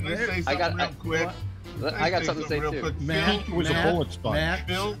 Can I say something I got- real quick? I got something to say real too. quick. Matt, It was a bullet sponge. Matt,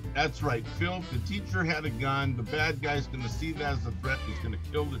 Phil, that's right. Phil, the teacher had a gun. The bad guy's going to see that as a threat. He's going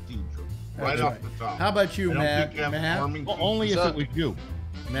to kill the teacher right That's off right. the top. How about you, I don't Matt? think you have Matt? harming Well, only if So- it was you.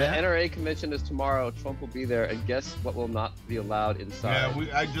 The Matt? NRA convention is tomorrow. Trump will be there, and guess what will not be allowed inside?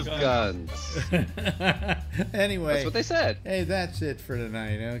 Yeah, I just Guns. Anyway, That's what they said. hey, that's it for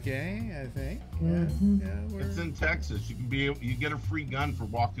tonight. Okay, I think. Mhm. It's in Texas. You get a free gun for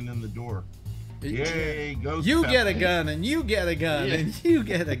walking in the door. Yay, ghost You pepper. get a gun, and you get a gun, Yeah. and you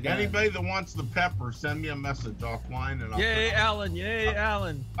get a gun. Anybody that wants the pepper, send me a message offline, and Yay, Alan! Yay,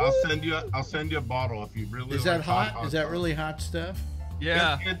 Alan! I'll send you a bottle if you really. Is like that hot? Is that stuff. really hot stuff?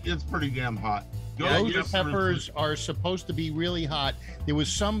 Yeah. It's pretty damn hot. Go Those get some peppers are supposed to be really hot. There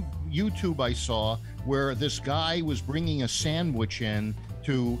was some YouTube I saw where this guy was bringing a sandwich in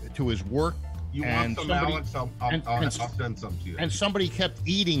to his work, You and want some, somebody- Alex? and- I'll and- send some to you. and somebody kept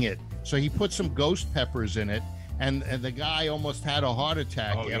eating it. So he put some ghost peppers in it, and the guy almost had a heart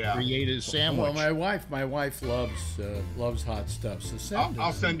attack after he ate his sandwich. Well, my wife loves hot stuff. So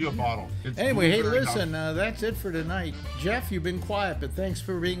I'll send you a bottle. Anyway, hey, listen, that's it for tonight. Jeff, you've been quiet, but thanks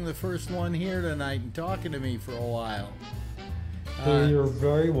for being the first one here tonight and talking to me for a while. You're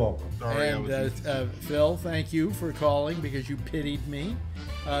very welcome. Phil, thank you for calling because you pitied me.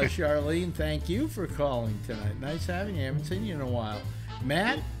 Charlene, thank you for calling tonight. Nice having you. I haven't seen you in a while.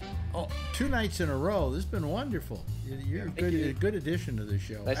 Matt, 2 nights in a row. This has been wonderful. You're a good addition to the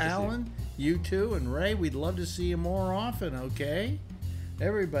show. Nice Alan, you too, and Ray, we'd love to see you more often, okay?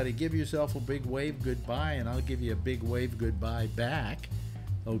 Everybody, give yourself a big wave goodbye, and I'll give you a big wave goodbye back,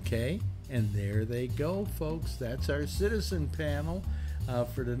 okay? And there they go, folks. That's our citizen panel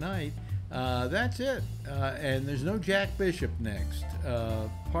for tonight. That's it. And there's no Jack Bishop next.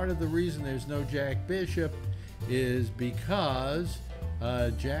 Part of the reason there's no Jack Bishop is because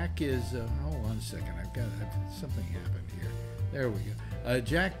Jack is... hold on a second. Something happened here. There we go.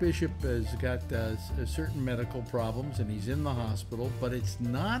 Jack Bishop has got certain medical problems, and he's in the hospital, but it's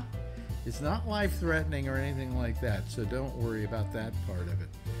not life-threatening or anything like that, so don't worry about that part of it.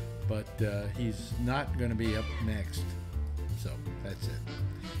 But he's not going to be up next. So that's it.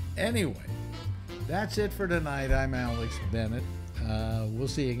 Anyway, that's it for tonight. I'm Alex Bennett. We'll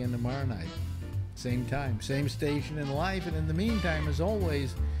see you again tomorrow night. Same time, same station in life. And in the meantime, as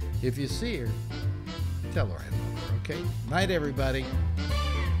always, if you see her, tell her I love her, okay? Night, everybody.